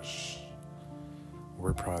fromage.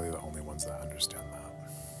 We're probably the only ones that understand that.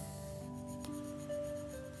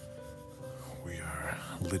 We are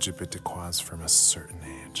LGBTQuas from a certain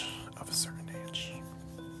age. Of a certain age.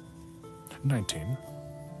 19.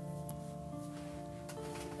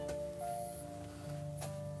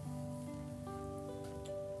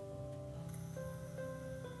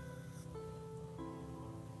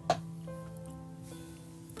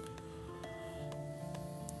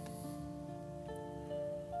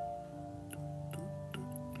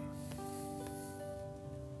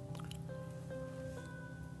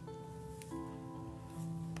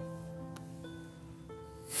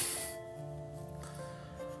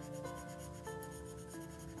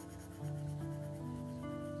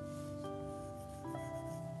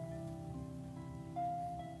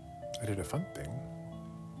 I did a fun thing.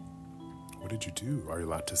 What did you do? Are you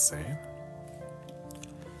allowed to say?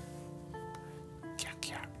 Kya,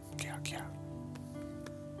 kya, kya, kya.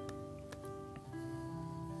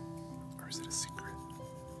 Or is it a secret?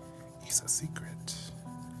 It's a secret.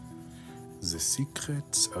 The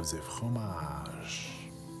secret of the fromage.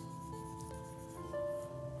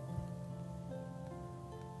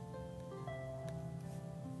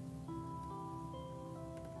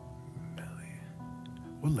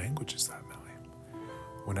 What language is that, Melly?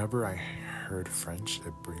 Whenever I heard French,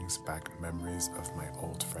 it brings back memories of my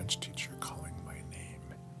old French teacher calling my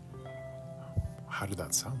name. How did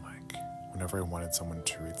that sound like? Whenever I wanted someone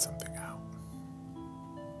to read something out.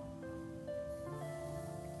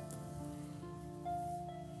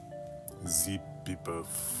 Zipipa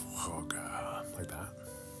froga. Like that.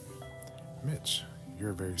 Mitch,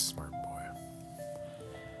 you're a very smart boy.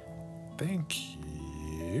 Thank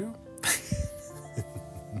you.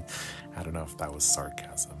 I don't know if that was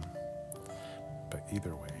sarcasm, but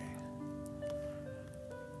either way,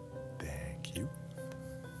 thank you.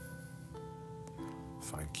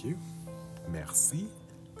 Thank you. Merci.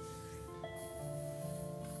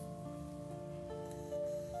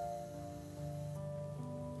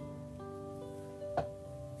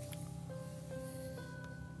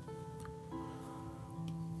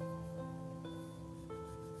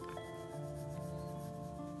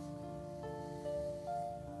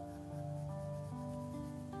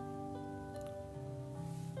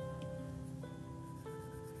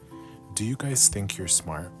 Do you guys think you're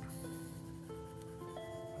smart?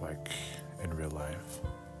 Like, in real life?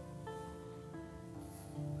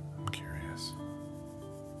 I'm curious.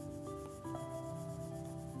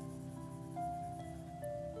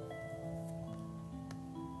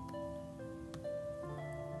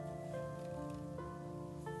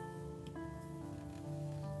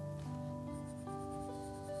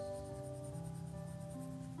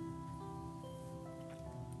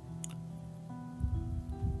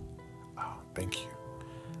 Thank you.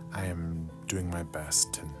 I am doing my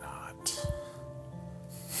best to not.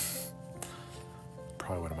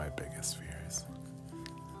 Probably one of my biggest fears.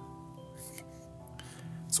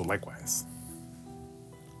 So likewise.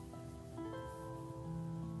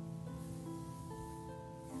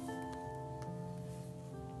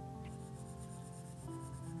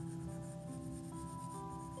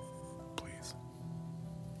 Please.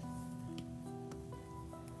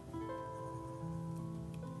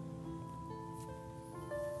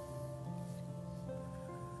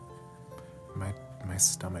 My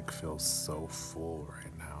stomach feels so full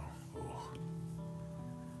right now.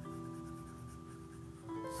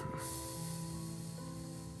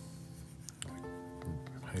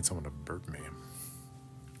 I need someone to burp me.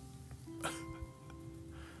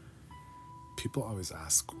 People always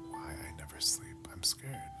ask why I never sleep. I'm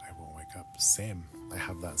scared I won't wake up. Same. I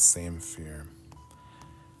have that same fear.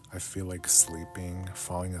 I feel like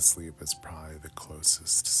falling asleep is probably the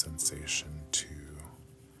closest sensation to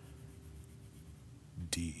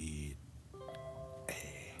DEATH.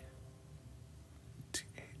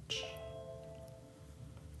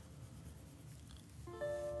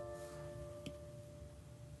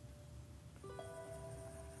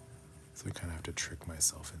 So I kind of have to trick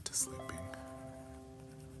myself into sleeping.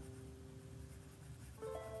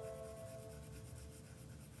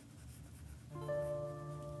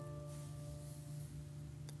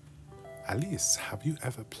 Alice, have you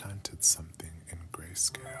ever planted something in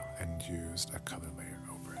grayscale and used a color layer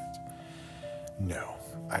over it? No,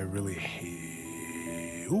 I really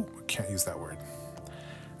can't use that word.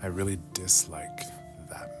 I really dislike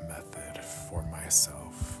that method for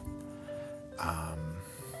myself.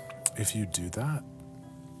 If you do that,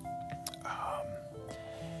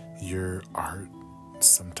 your art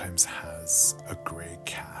sometimes has a gray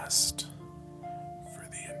cast for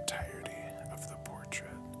the entirety of the portrait.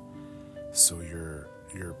 So your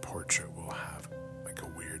portrait will have like a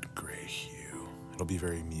weird gray hue. It'll be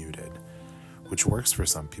very muted, which works for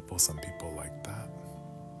some people. Some people like that.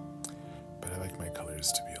 But I like my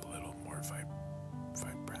colors to be a little more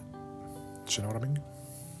vibrant. Do you know what I mean?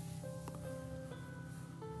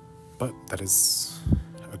 But that is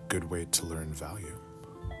a good way to learn value.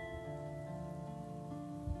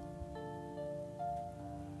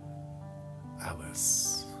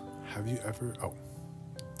 Alice, have you ever... Oh,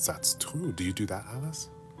 that's true. Do you do that, Alice?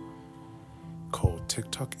 Cole,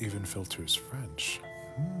 TikTok even filters French.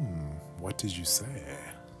 What did you say?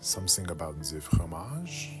 Something about the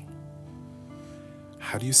fromage?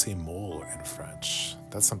 How do you say mole in French?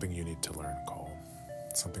 That's something you need to learn, Cole.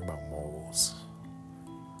 Something about moles.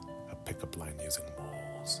 A pickup line using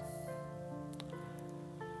moles.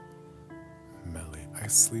 Melly, I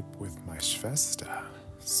sleep with my Schwester,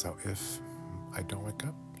 so if I don't wake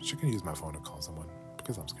up, she can use my phone to call someone,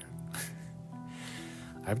 because I'm scared.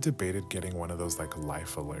 I've debated getting one of those like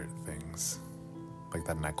life alert things, like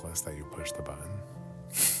that necklace that you push the button.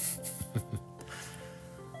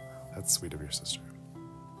 That's sweet of your sister.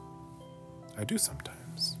 I do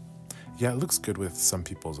sometimes. Yeah, it looks good with some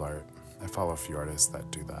people's art. I follow a few artists that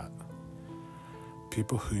do that.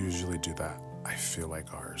 People who usually do that, I feel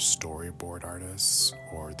like, are storyboard artists,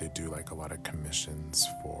 or they do like a lot of commissions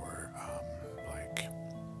for like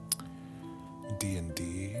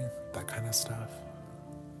D&D, that kind of stuff.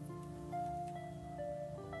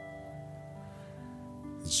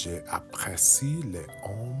 J'ai apprécié les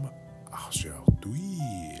hommes aujourd'hui.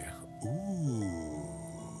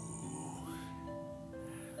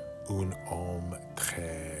 Un homme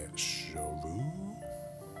très joli.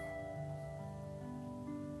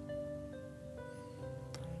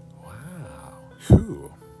 Wow.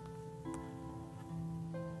 Who?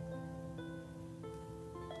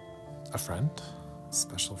 A friend? A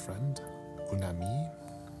special friend? Un ami?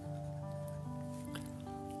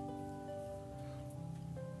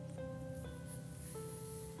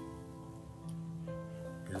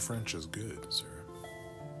 Your French is good, sir.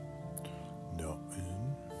 No.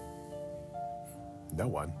 No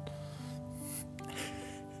one.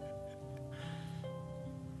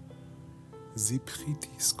 The pretty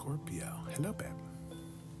Scorpio. Hello, babe.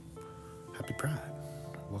 Happy Pride.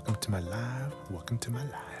 Welcome to my live. Welcome to my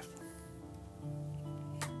live.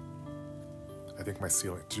 I think my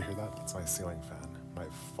ceiling, did you hear that? That's my ceiling fan. It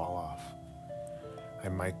might fall off. I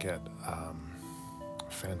might get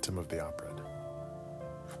Phantom of the Opera.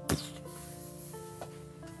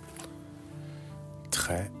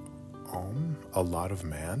 Très homme, a lot of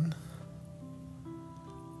man,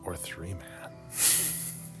 or 3 man.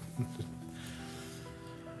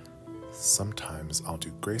 Sometimes I'll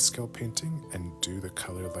do grayscale painting and do the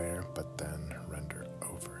color layer, but then render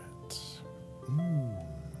over it.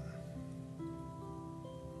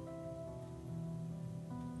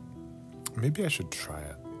 Maybe I should try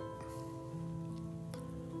it.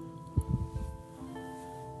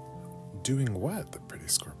 Doing what, the pretty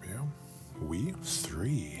Scorpio? We?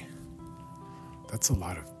 3. That's a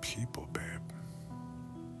lot of people, babe.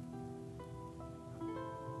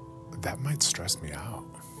 That might stress me out.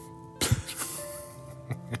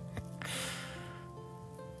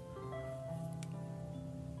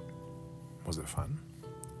 Was it fun?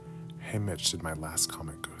 Hey Mitch, did my last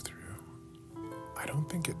comment go through? I don't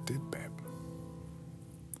think it did, babe.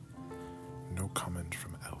 No comment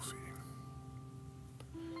from Elfie.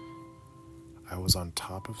 I was on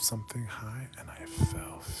top of something high and I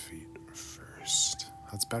fell feet first.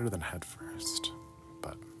 That's better than head first,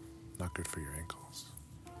 but not good for your ankles.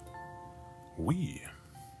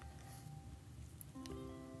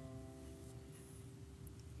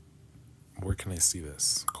 Where can I see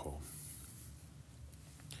this, Cole?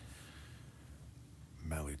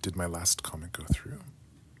 Melly, did my last comment go through?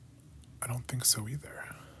 I don't think so either.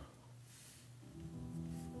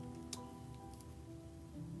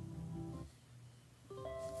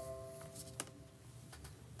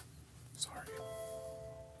 Sorry.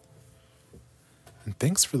 And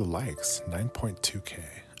thanks for the likes, 9.2K.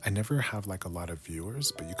 I never have like a lot of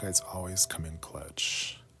viewers, but you guys always come in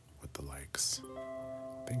clutch with the likes.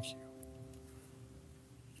 Thank you.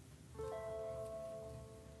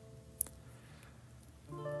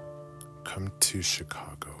 Come to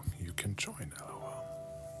Chicago. You can join, LOL.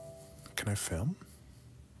 Can I film?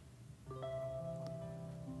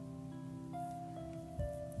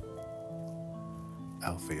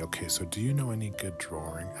 Alfie, okay, so do you know any good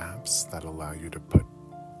drawing apps that allow you to put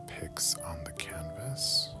pics on the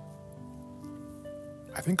canvas?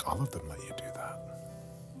 I think all of them let you do that.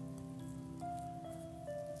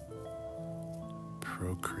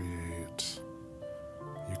 Procreate.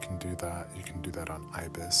 You can do that. You can do that on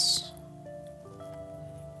Ibis.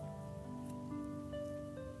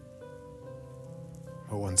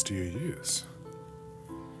 What ones do you use?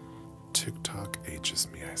 TikTok ages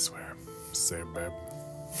me, I swear. Say, babe.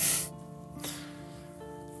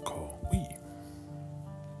 Cool.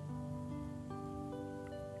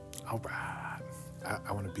 Alright.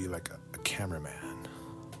 I want to be like a cameraman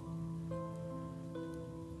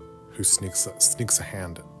who sneaks a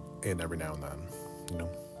hand in every now and then, you know?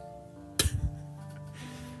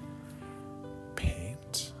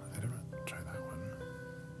 Paint? I didn't try that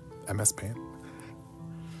one. MS Paint?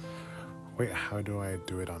 Wait, how do I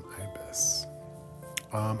do it on Ibis?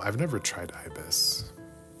 I've never tried Ibis.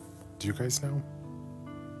 Do you guys know?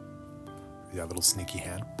 Yeah, little sneaky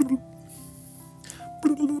hand.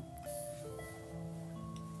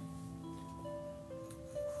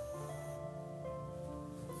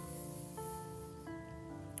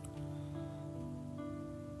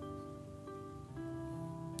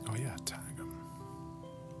 yeah, tag him.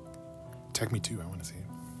 Tag me too, I want to see.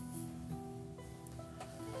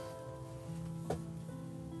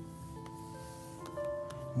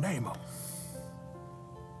 Name him.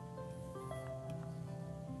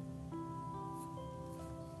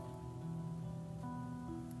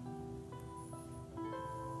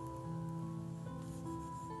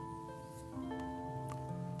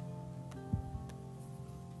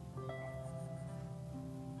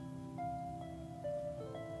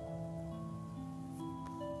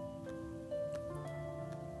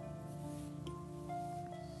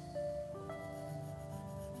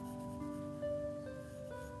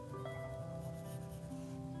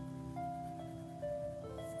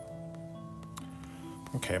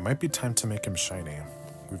 Okay, it might be time to make him shiny.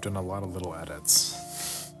 We've done a lot of little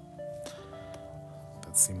edits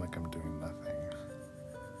that seem like I'm doing nothing.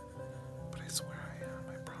 But I swear I am,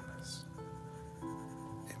 I promise.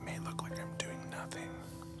 It may look like I'm doing nothing,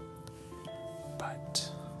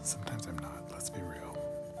 but sometimes I'm not, let's be real.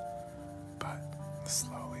 But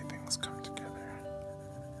slowly things come together.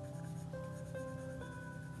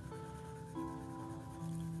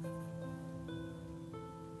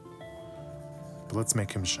 But let's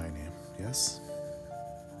make him shiny, yes?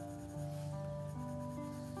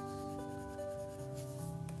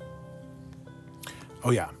 Oh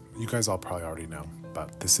yeah, you guys all probably already know,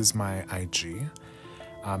 but this is my IG.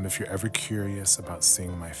 If you're ever curious about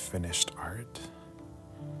seeing my finished art,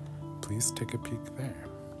 please take a peek there.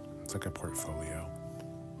 It's like a portfolio.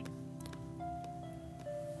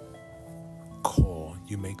 Cole,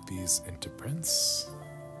 you make these into prints?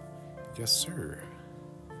 Yes, sir.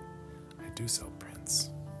 I do sell prints.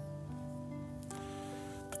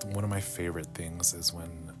 But one of my favorite things is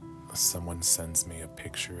when someone sends me a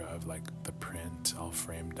picture of like the print all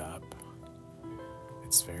framed up.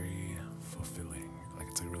 It's very fulfilling. Like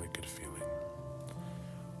it's a really good feeling.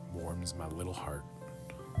 Warms my little heart.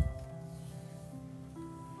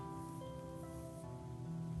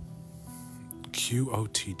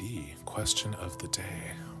 QOTD, question of the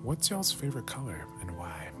day. What's y'all's favorite color and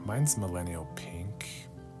why? Mine's millennial pink.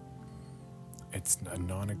 It's a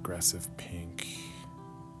non-aggressive pink.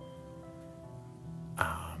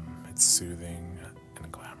 It's soothing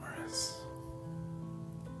and glamorous.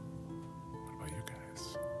 What about you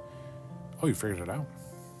guys? Oh, you figured it out.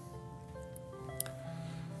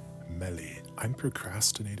 Melly, I'm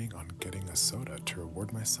procrastinating on getting a soda to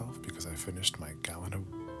reward myself because I finished my gallon,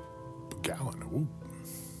 ooh,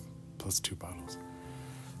 plus 2 bottles.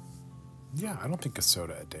 Yeah, I don't think a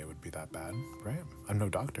soda a day would be that bad, right? I'm no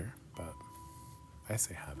doctor, but I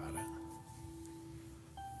say have at it.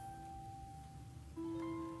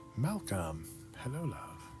 Malcolm, hello,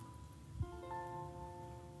 love.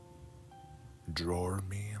 Draw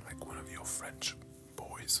me like one of your French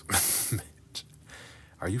boys.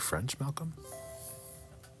 Are you French, Malcolm?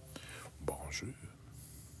 Bonjour.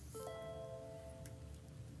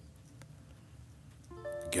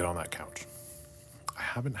 Get on that couch. I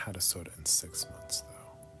haven't had a soda in 6 months, though.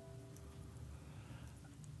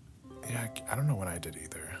 Yeah, I don't know when I did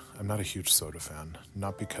either. I'm not a huge soda fan.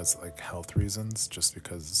 Not because, like, health reasons, just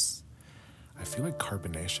because I feel like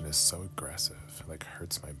carbonation is so aggressive. It, like,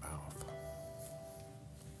 hurts my mouth.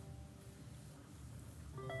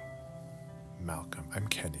 Malcolm, I'm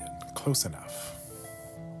Kenyan. Close enough.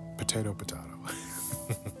 Potato, potato.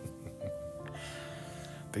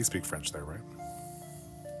 They speak French there, right?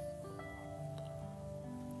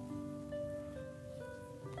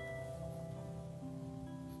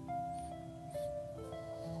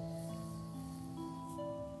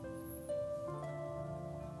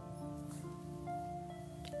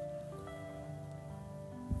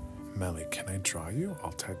 Melly, can I draw you?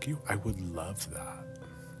 I'll tag you. I would love that.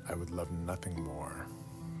 I would love nothing more.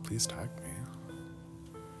 Please tag me.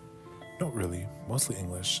 Not really. Mostly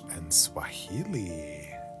English and Swahili.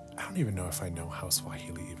 I don't even know if I know how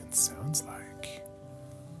Swahili even sounds like.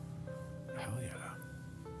 Hell yeah.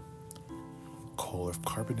 Cole, if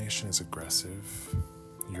carbonation is aggressive,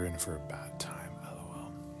 you're in for a bad time.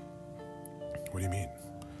 LOL. What do you mean?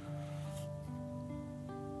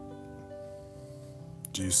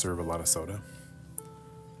 Do you serve a lot of soda?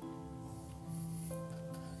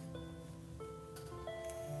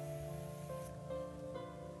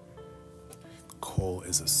 Cole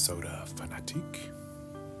is a soda fanatique.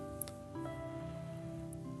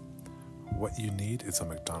 What you need is a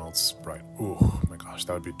McDonald's Sprite. Oh my gosh,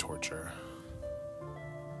 that would be torture.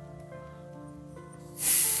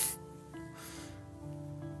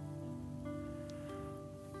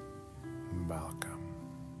 Malcolm.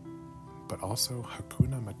 But also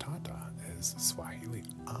Hakuna Matata is Swahili.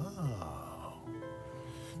 Oh.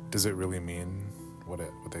 Does it really mean what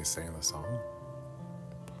they say in the song?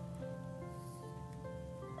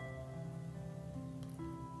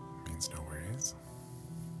 Means no worries.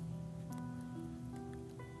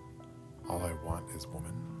 All I want is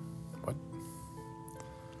woman. What?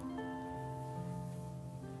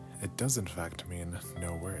 It does in fact mean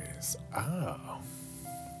no worries. Oh.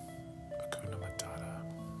 Hakuna Matata.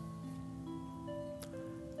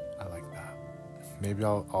 I like that. Maybe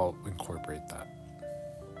I'll incorporate that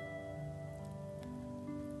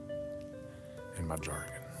in my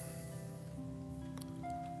jargon.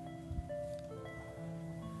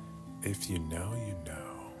 If you know, you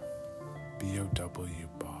know. B-O-W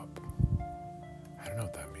Bob. I don't know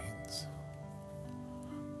what that means.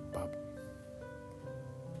 Bob.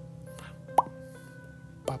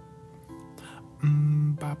 Bob.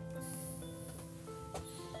 Bob.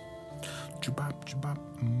 Jubop, jubop.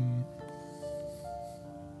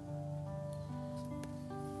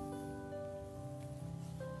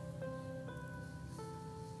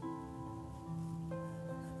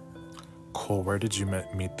 Cool. Where did you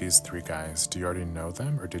meet these three guys? Do you already know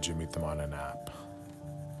them, or did you meet them on an app?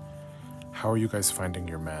 How are you guys finding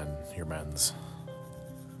your men's?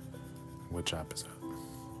 Which app is it?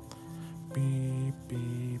 Beep,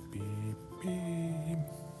 beep, beep, beep.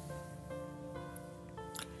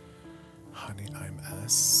 Honey, I'm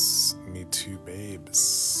S. Me too,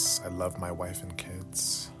 babes. I love my wife and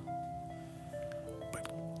kids,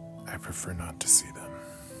 but I prefer not to see them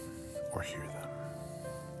or hear them.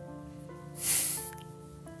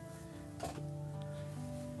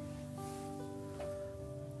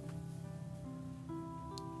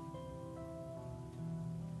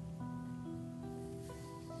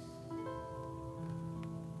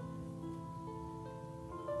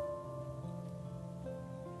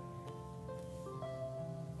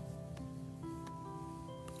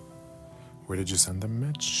 Where did you send them,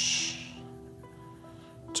 Mitch?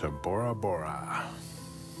 To Bora Bora.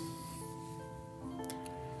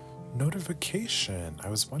 Notification. I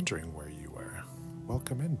was wondering where you were.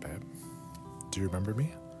 Welcome in, babe. Do you remember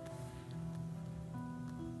me?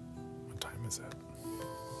 What time is it?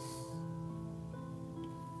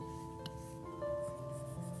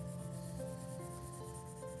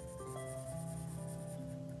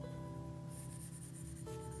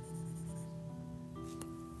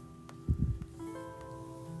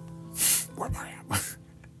 Where am I?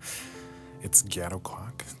 It's ghetto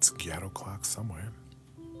clock. It's ghetto clock somewhere.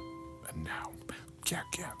 And now, cat.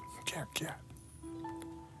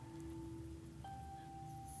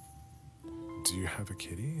 Do you have a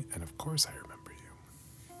kitty? And of course I remember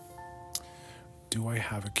you. Do I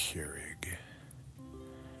have a Keurig?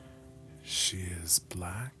 She is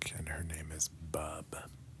black and her name is Bub.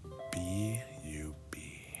 B-U-B.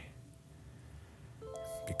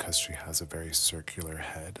 Because she has a very circular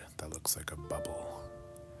head that looks like a bubble.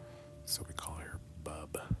 So we call her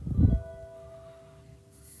Bub.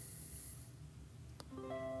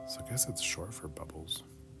 So I guess it's short for Bubbles.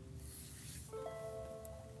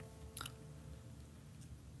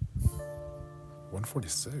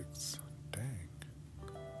 $146. Dang.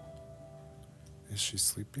 Is she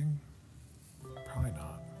sleeping? Probably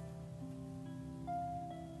not.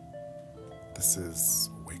 This is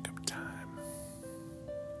wake up time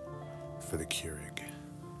for the Keurig.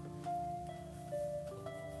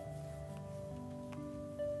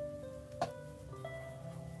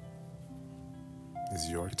 Is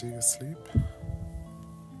Yorkie asleep?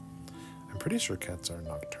 I'm pretty sure cats are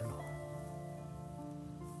nocturnal.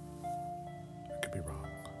 I could be wrong.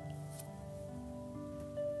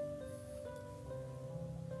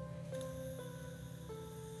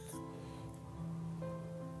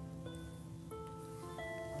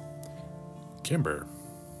 Kimber.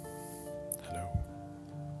 Hello.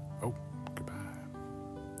 Oh, goodbye.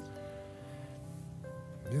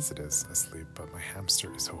 Yes, it is asleep, but my hamster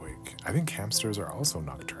is awake. I think hamsters are also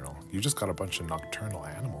nocturnal. You just got a bunch of nocturnal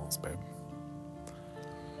animals, babe.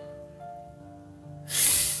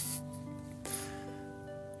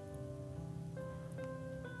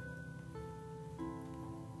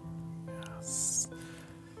 Yes.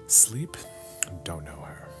 Sleep? Don't know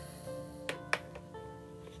her.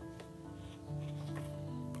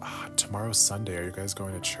 Tomorrow's Sunday. Are you guys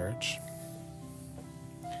going to church?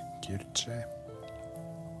 Kirche.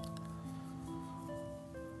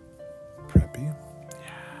 Preppy?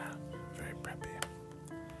 Yeah, very preppy.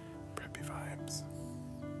 Preppy vibes.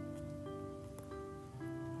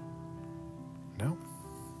 No?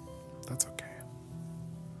 That's okay.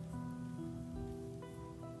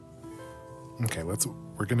 Okay,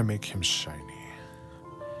 we're gonna make him shiny.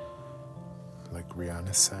 Like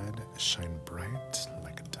Rihanna said, shine bright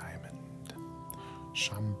like a diamond.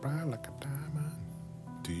 Shine bright like a diamond.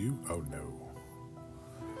 Do you? Oh no.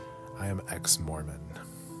 I am ex-Mormon.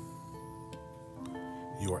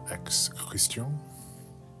 You are ex-Christian?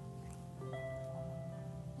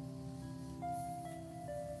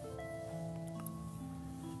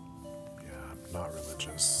 Yeah, I'm not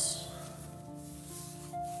religious.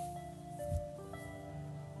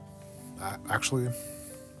 Actually,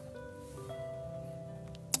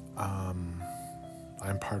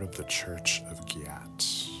 I'm part of the Church of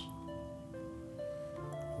Giat.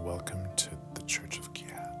 Welcome to the Church of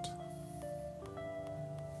Giat.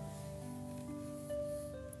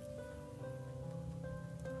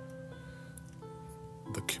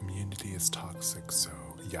 The community is toxic, so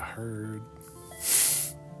ya heard.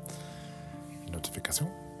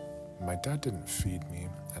 Notification. My dad didn't feed me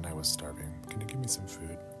and I was starving. Can you give me some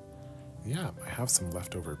food? Yeah, I have some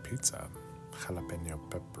leftover pizza. Jalapeno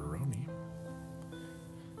pepperoni.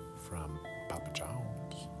 From Papa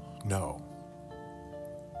John's. No.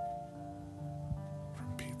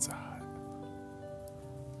 From Pizza Hut.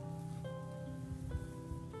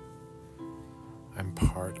 I'm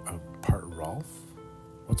part Rolf?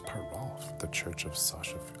 What's part Rolf? The Church of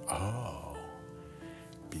Sasha. Oh.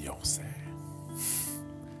 Beyonce.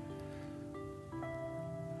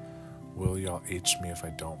 Will y'all H me if I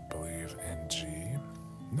don't believe in G?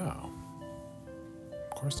 No.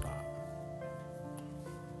 Of course not.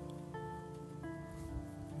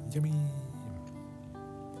 Yummy.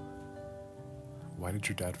 Why did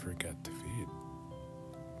your dad forget to feed?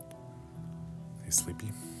 Is he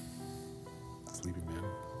sleepy? Sleepy man?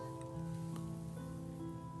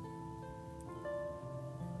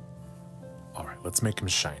 Alright, let's make him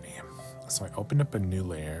shiny. So I opened up a new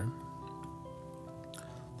layer.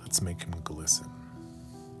 Let's make him glisten.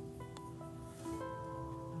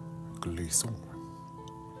 Glisten.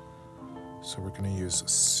 So we're gonna use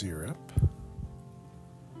syrup.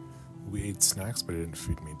 We ate snacks, but it didn't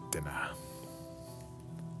feed me dinner.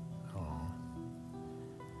 Oh.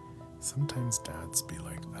 Sometimes dads be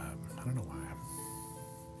like that. I don't know why.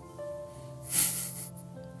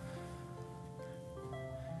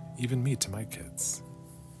 Even me to my kids.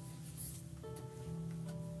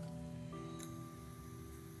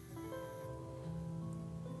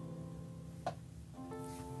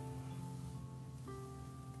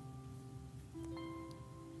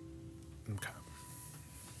 Okay.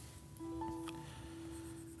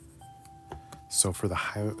 So for the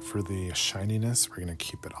shininess, we're gonna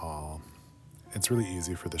keep it all. It's really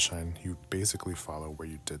easy for the shine. You basically follow where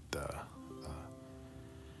you did the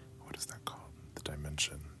what is that called? The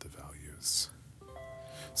dimension, the values.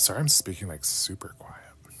 Sorry, I'm speaking like super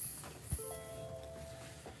quiet.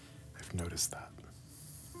 I've noticed that.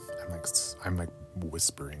 I'm like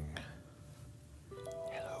whispering.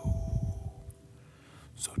 Hello,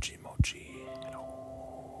 Sochi Mochi.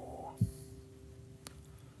 Hello.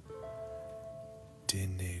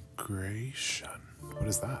 Denigration. What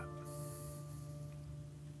is that?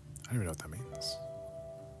 I don't even know what that means.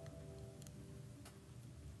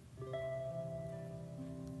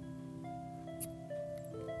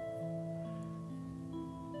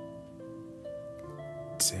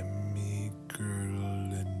 Demigration.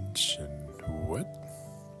 What?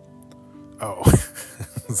 Oh. I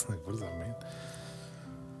was like, what does that mean?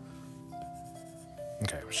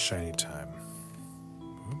 Okay, shiny time.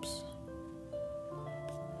 Oops.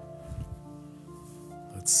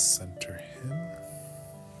 Let's center him.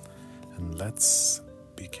 And let's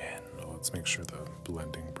begin. Well, let's make sure the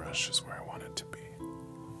blending brush is where I want it to be.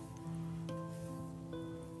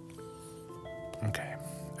 Okay,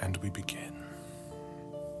 and we begin.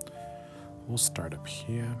 We'll start up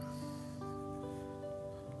here.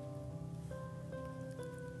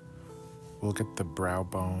 We'll get the brow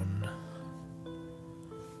bone.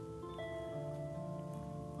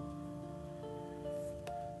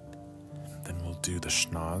 Then we'll do the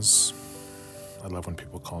schnoz. I love when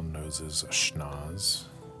people call noses a schnoz.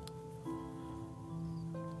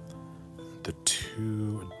 The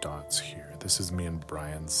 2 dots here. This is me and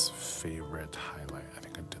Brian's favorite highlight. I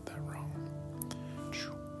think I did that wrong.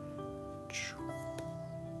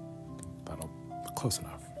 That'll close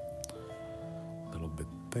enough. A little bit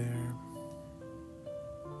there.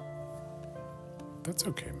 That's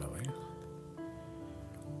okay, Millie.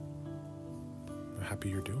 I'm happy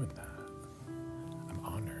you're doing that. I'm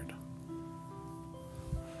honored.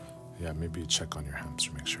 Yeah, maybe check on your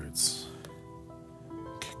hamster, make sure it's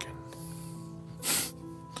kicking.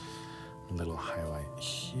 A little highlight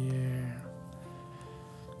here.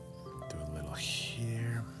 Do a little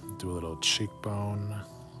here. Do a little cheekbone.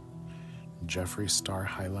 Jeffree Star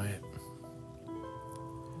highlight.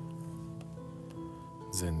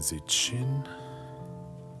 Zenzi chin.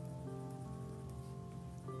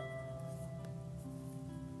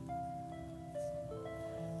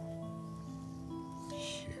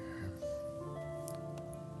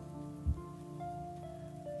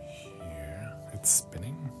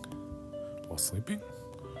 while sleeping.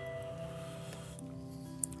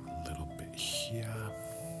 A little bit here.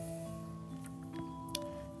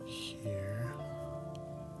 Here.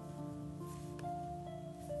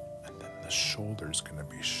 And then the shoulder's gonna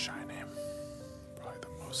be shiny. Probably the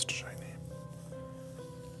most shiny.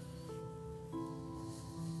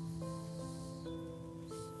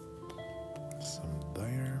 Some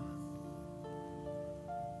there.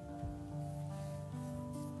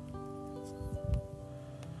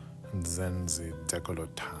 And then the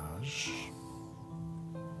décolletage.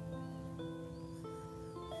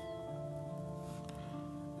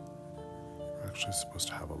 We're actually supposed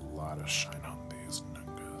to have a lot of shine on these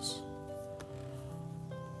nungas.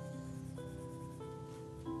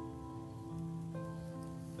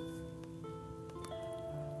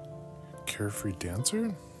 Carefree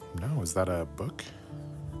Dancer? No, is that a book?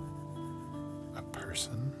 A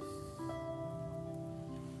person?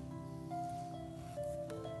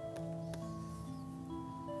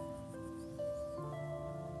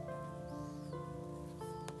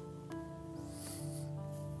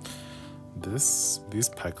 These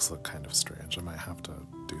pecs look kind of strange. I might have to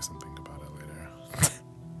do something about it later.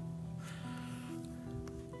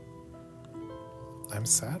 I'm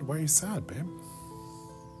sad? Why are you sad, babe?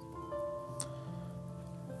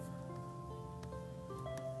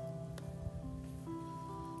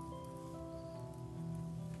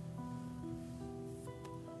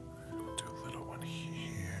 We'll do a little one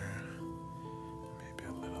here. Maybe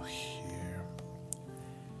a little here.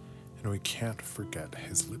 And we can't forget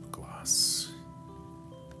his lip gloss.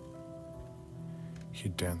 He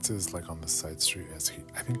dances like on the side street.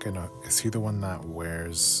 I think I know. Is he the one that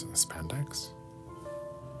wears spandex?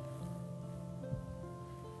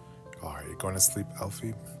 Are you going to sleep,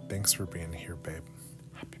 Elfie? Thanks for being here, babe.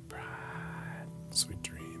 Happy Pride. Sweet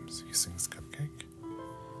dreams. He sings Cupcake.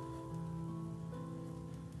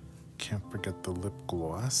 Can't forget the lip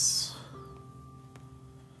gloss.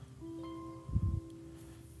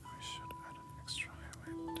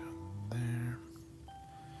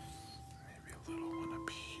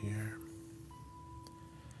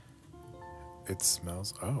 It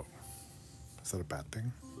smells. Oh, is that a bad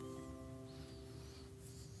thing?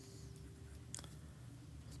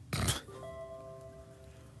 I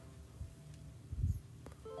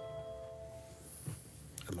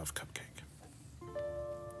love Cupcake.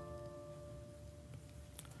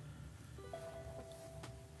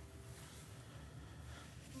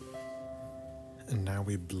 And now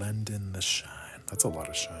we blend in the shine. That's a lot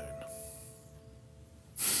of shine.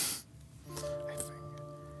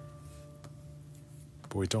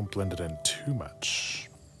 But we don't blend it in too much.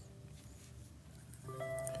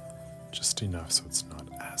 Just enough so it's not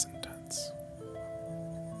as intense.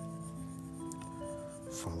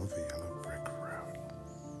 Follow the yellow brick road.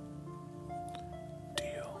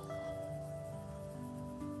 Deal.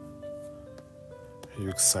 Are you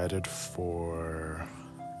excited for...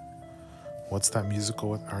 What's that musical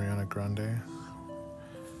with Ariana Grande?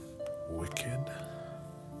 Wicked?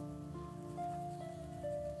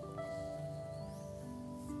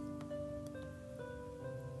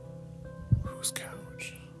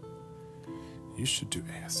 Couch. You should do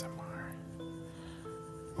ASMR.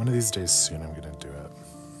 One of these days soon I'm gonna do it.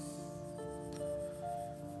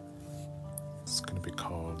 It's gonna be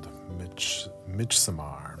called mitchdbish.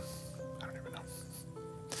 I don't even know.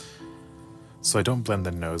 So I don't blend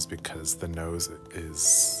the nose because the nose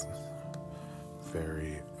is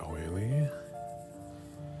very oily.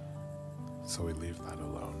 So we leave that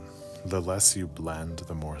alone. The less you blend,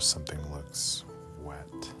 the more something looks wet.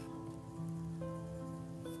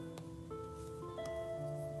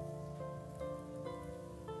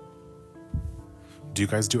 Do you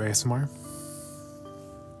guys do ASMR?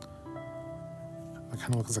 That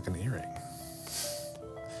kind of looks like an earring.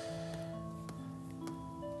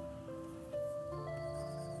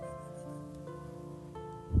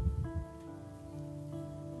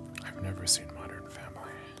 I've never seen Modern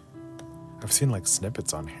Family. I've seen like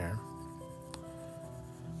snippets on here,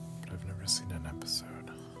 but I've never seen an episode.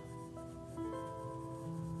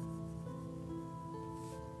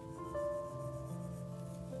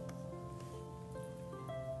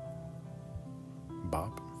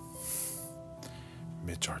 Bob?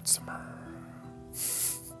 Mitch Artsemer.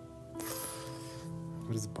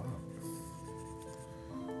 What is Bob?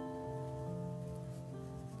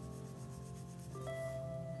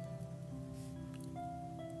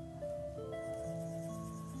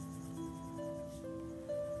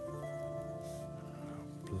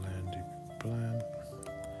 Blendy blend.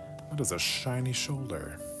 What is a shiny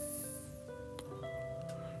shoulder?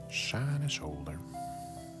 Shiny shoulder.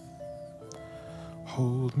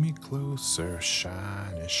 Hold me closer,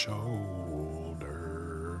 shiny shoulder.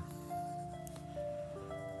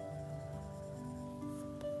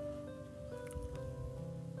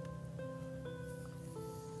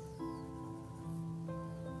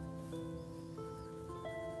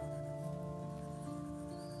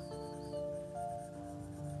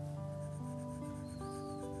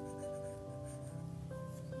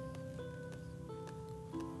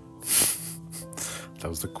 That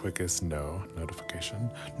was the quickest no notification.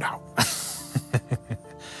 No.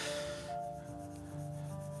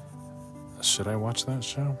 Should I watch that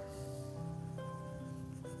show?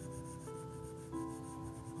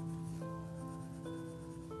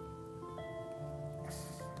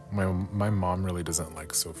 My mom really doesn't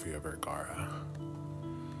like Sofia Vergara.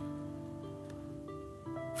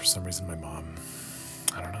 For some reason, my mom,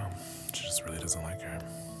 I don't know, she just really doesn't like her.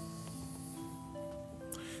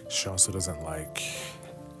 She also doesn't like,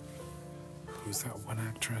 who's that one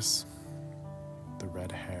actress? The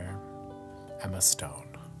red hair? Emma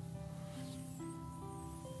Stone.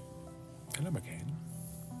 Hello, McCain.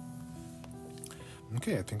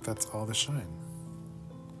 Okay, I think that's all the shine.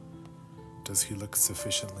 Does he look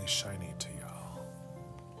sufficiently shiny to y'all?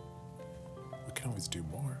 We can always do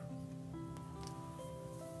more.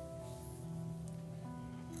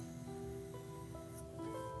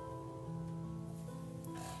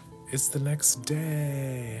 It's the next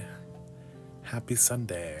day. Happy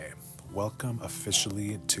Sunday. Welcome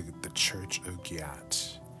officially to the Church of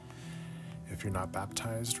Giat. If you're not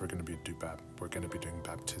baptized, we're going to be doing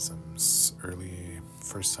baptisms early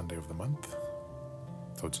first Sunday of the month.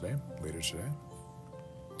 So later today.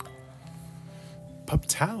 Pup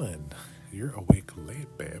Talon, you're awake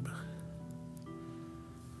late, babe.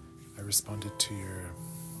 I responded to your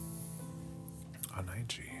on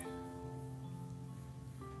IG.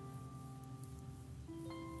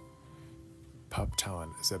 Pup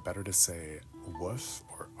Talon, is it better to say woof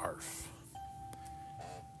or arf?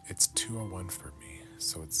 It's 2:01 for me,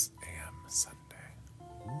 so it's AM Sunday.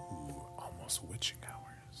 Ooh, almost witching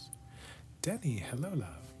hours. Denny, hello,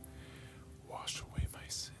 love. Wash away my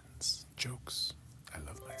sins. Jokes. I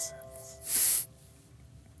love my sins.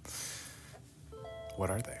 What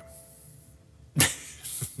are they?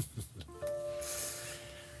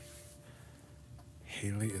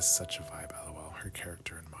 Haley is such a vibe, lol. Her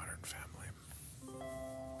character in Modern Family.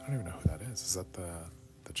 I don't even know who that is. Is that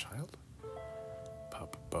the child?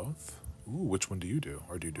 Pup, both? Ooh, which one do you do?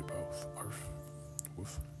 Or do you do both? Arf.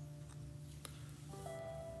 Woof.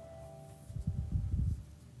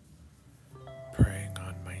 Praying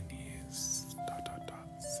on my knees. ...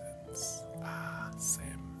 Sins.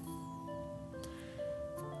 Same.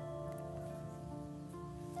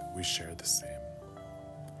 We share the same.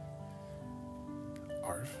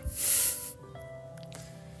 Arf.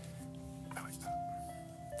 I like that.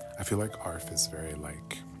 I feel like Arf is very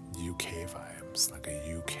like UK vibes, like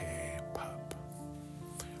a UK pub.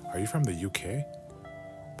 Are you from the UK?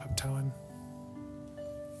 Pup Talon?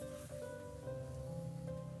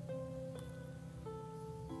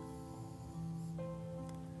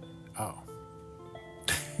 Oh.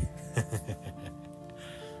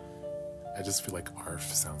 I just feel like Arf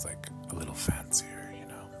sounds like a little fancier, you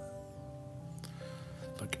know?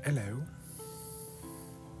 Like, hello.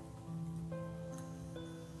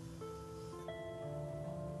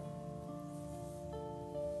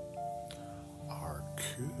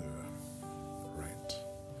 Right.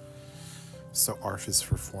 So ARF is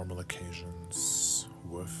for formal occasions.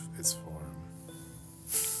 Woof is for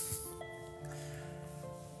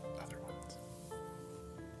other ones.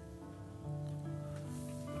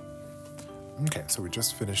 Okay, so we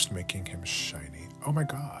just finished making him shiny. Oh my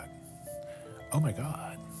god. Oh my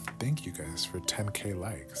god. Thank you guys for 10k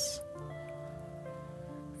likes.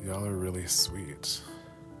 Y'all are really sweet.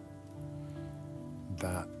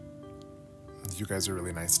 You guys are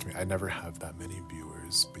really nice to me. I never have that many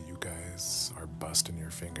viewers, but you guys are busting your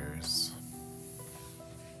fingers.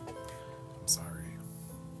 I'm sorry.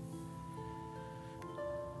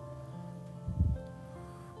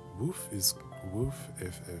 Woof is woof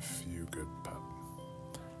if you good pup.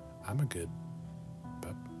 I'm a good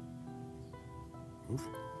pup. Woof.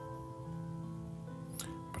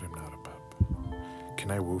 But I'm not a pup. Can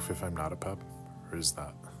I woof if I'm not a pup? Or is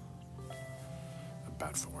that a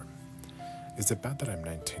bad form? Is it bad that I'm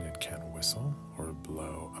 19 and can't whistle or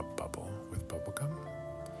blow a bubble with bubblegum?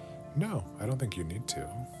 No, I don't think you need to.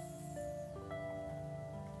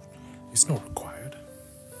 It's not required.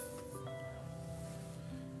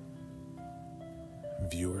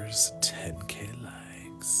 Viewers, 10k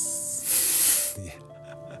likes. Yeah.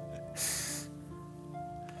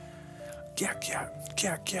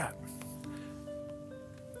 Cat.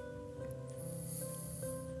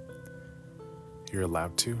 You're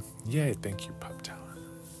allowed to? Yay, thank you, Pup Talon.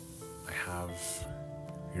 I have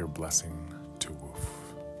your blessing to woof.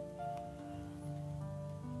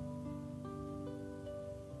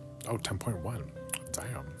 Oh, 10.1.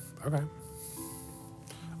 Damn. Okay.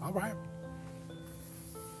 All right.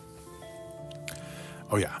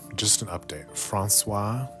 Oh yeah, just an update.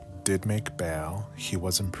 Francois did make bail. He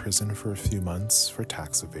was in prison for a few months for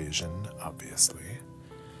tax evasion, obviously.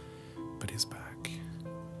 But he's back.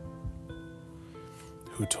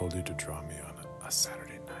 Who told you to draw me on a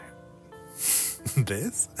Saturday night?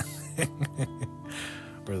 This?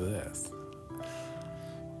 Or this?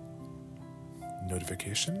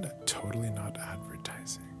 Notification? Totally not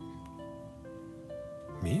advertising.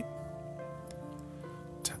 Me?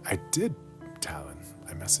 I did, Talon.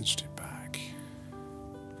 I messaged you back.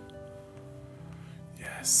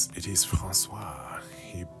 Yes, it is Francois.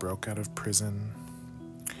 He broke out of prison.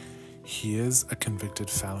 He is a convicted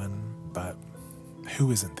felon, but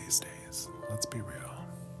who isn't these days? Let's be real.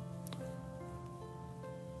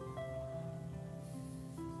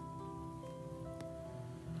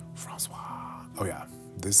 Francois. Oh yeah,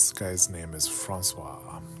 this guy's name is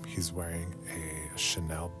Francois. He's wearing a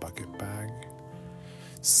Chanel bucket bag,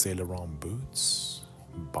 Saint Laurent boots,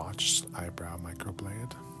 botched eyebrow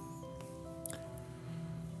microblade.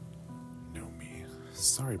 No me.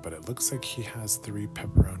 Sorry, but it looks like he has 3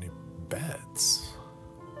 pepperoni beds.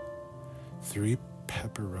 3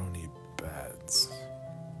 pepperoni beds.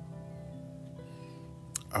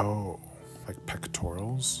 Oh, like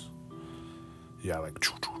pectorals? Yeah, like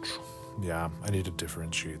choo choo choo. Yeah, I need to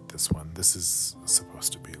differentiate this one. This is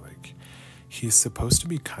supposed to be like, he's supposed to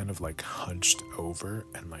be kind of like hunched over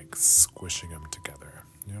and like squishing them together.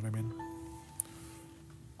 You know what I mean?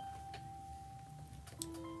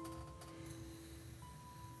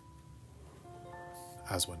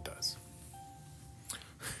 As one does.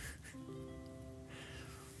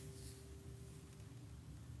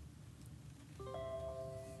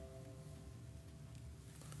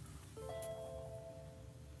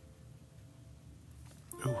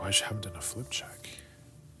 Ooh, I haven't done a flip check.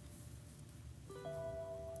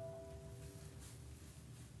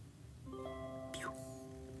 Pew.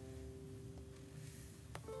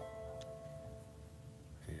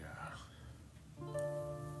 Yeah.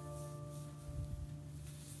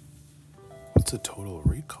 What's a total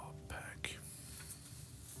recall pack?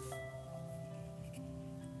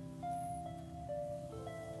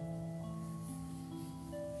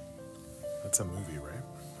 That's a movie, right?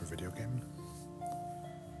 Or video game?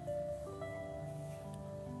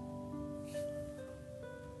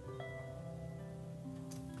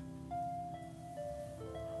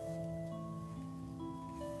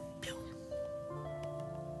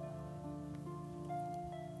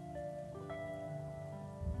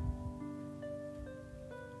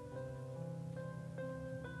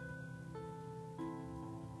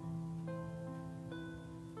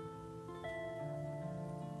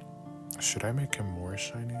 Should I make him more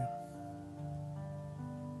shiny?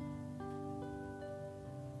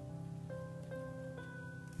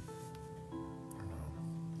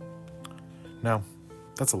 No,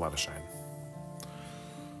 that's a lot of shine.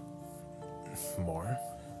 More?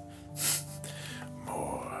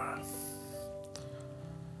 More.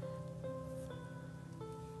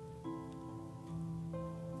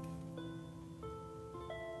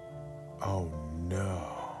 Oh no.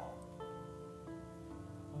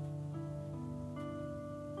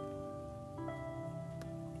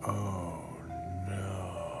 Oh no.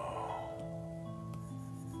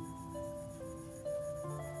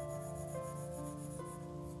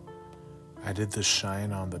 I did the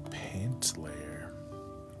shine on the paint layer.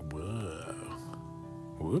 Whoa.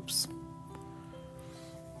 Whoops.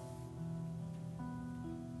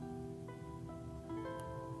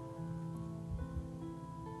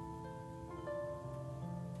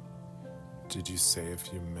 Did you say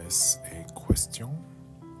if you miss a question,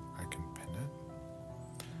 I can pin it?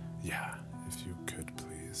 Yeah, if you could,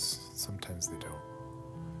 please. Sometimes they don't.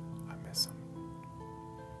 I miss them.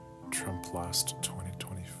 Trump lost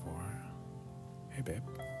 2024. Hey, babe.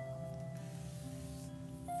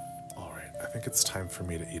 Alright, I think it's time for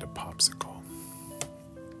me to eat a popsicle.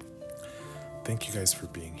 Thank you guys for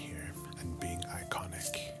being here and being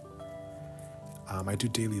iconic. I do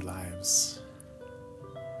daily lives.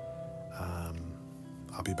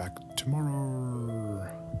 I'll be back tomorrow.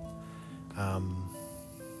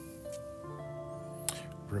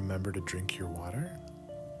 Remember to drink your water.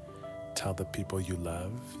 Tell the people you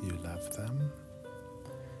love them.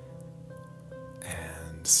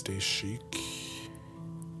 And stay chic,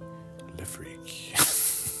 le freak.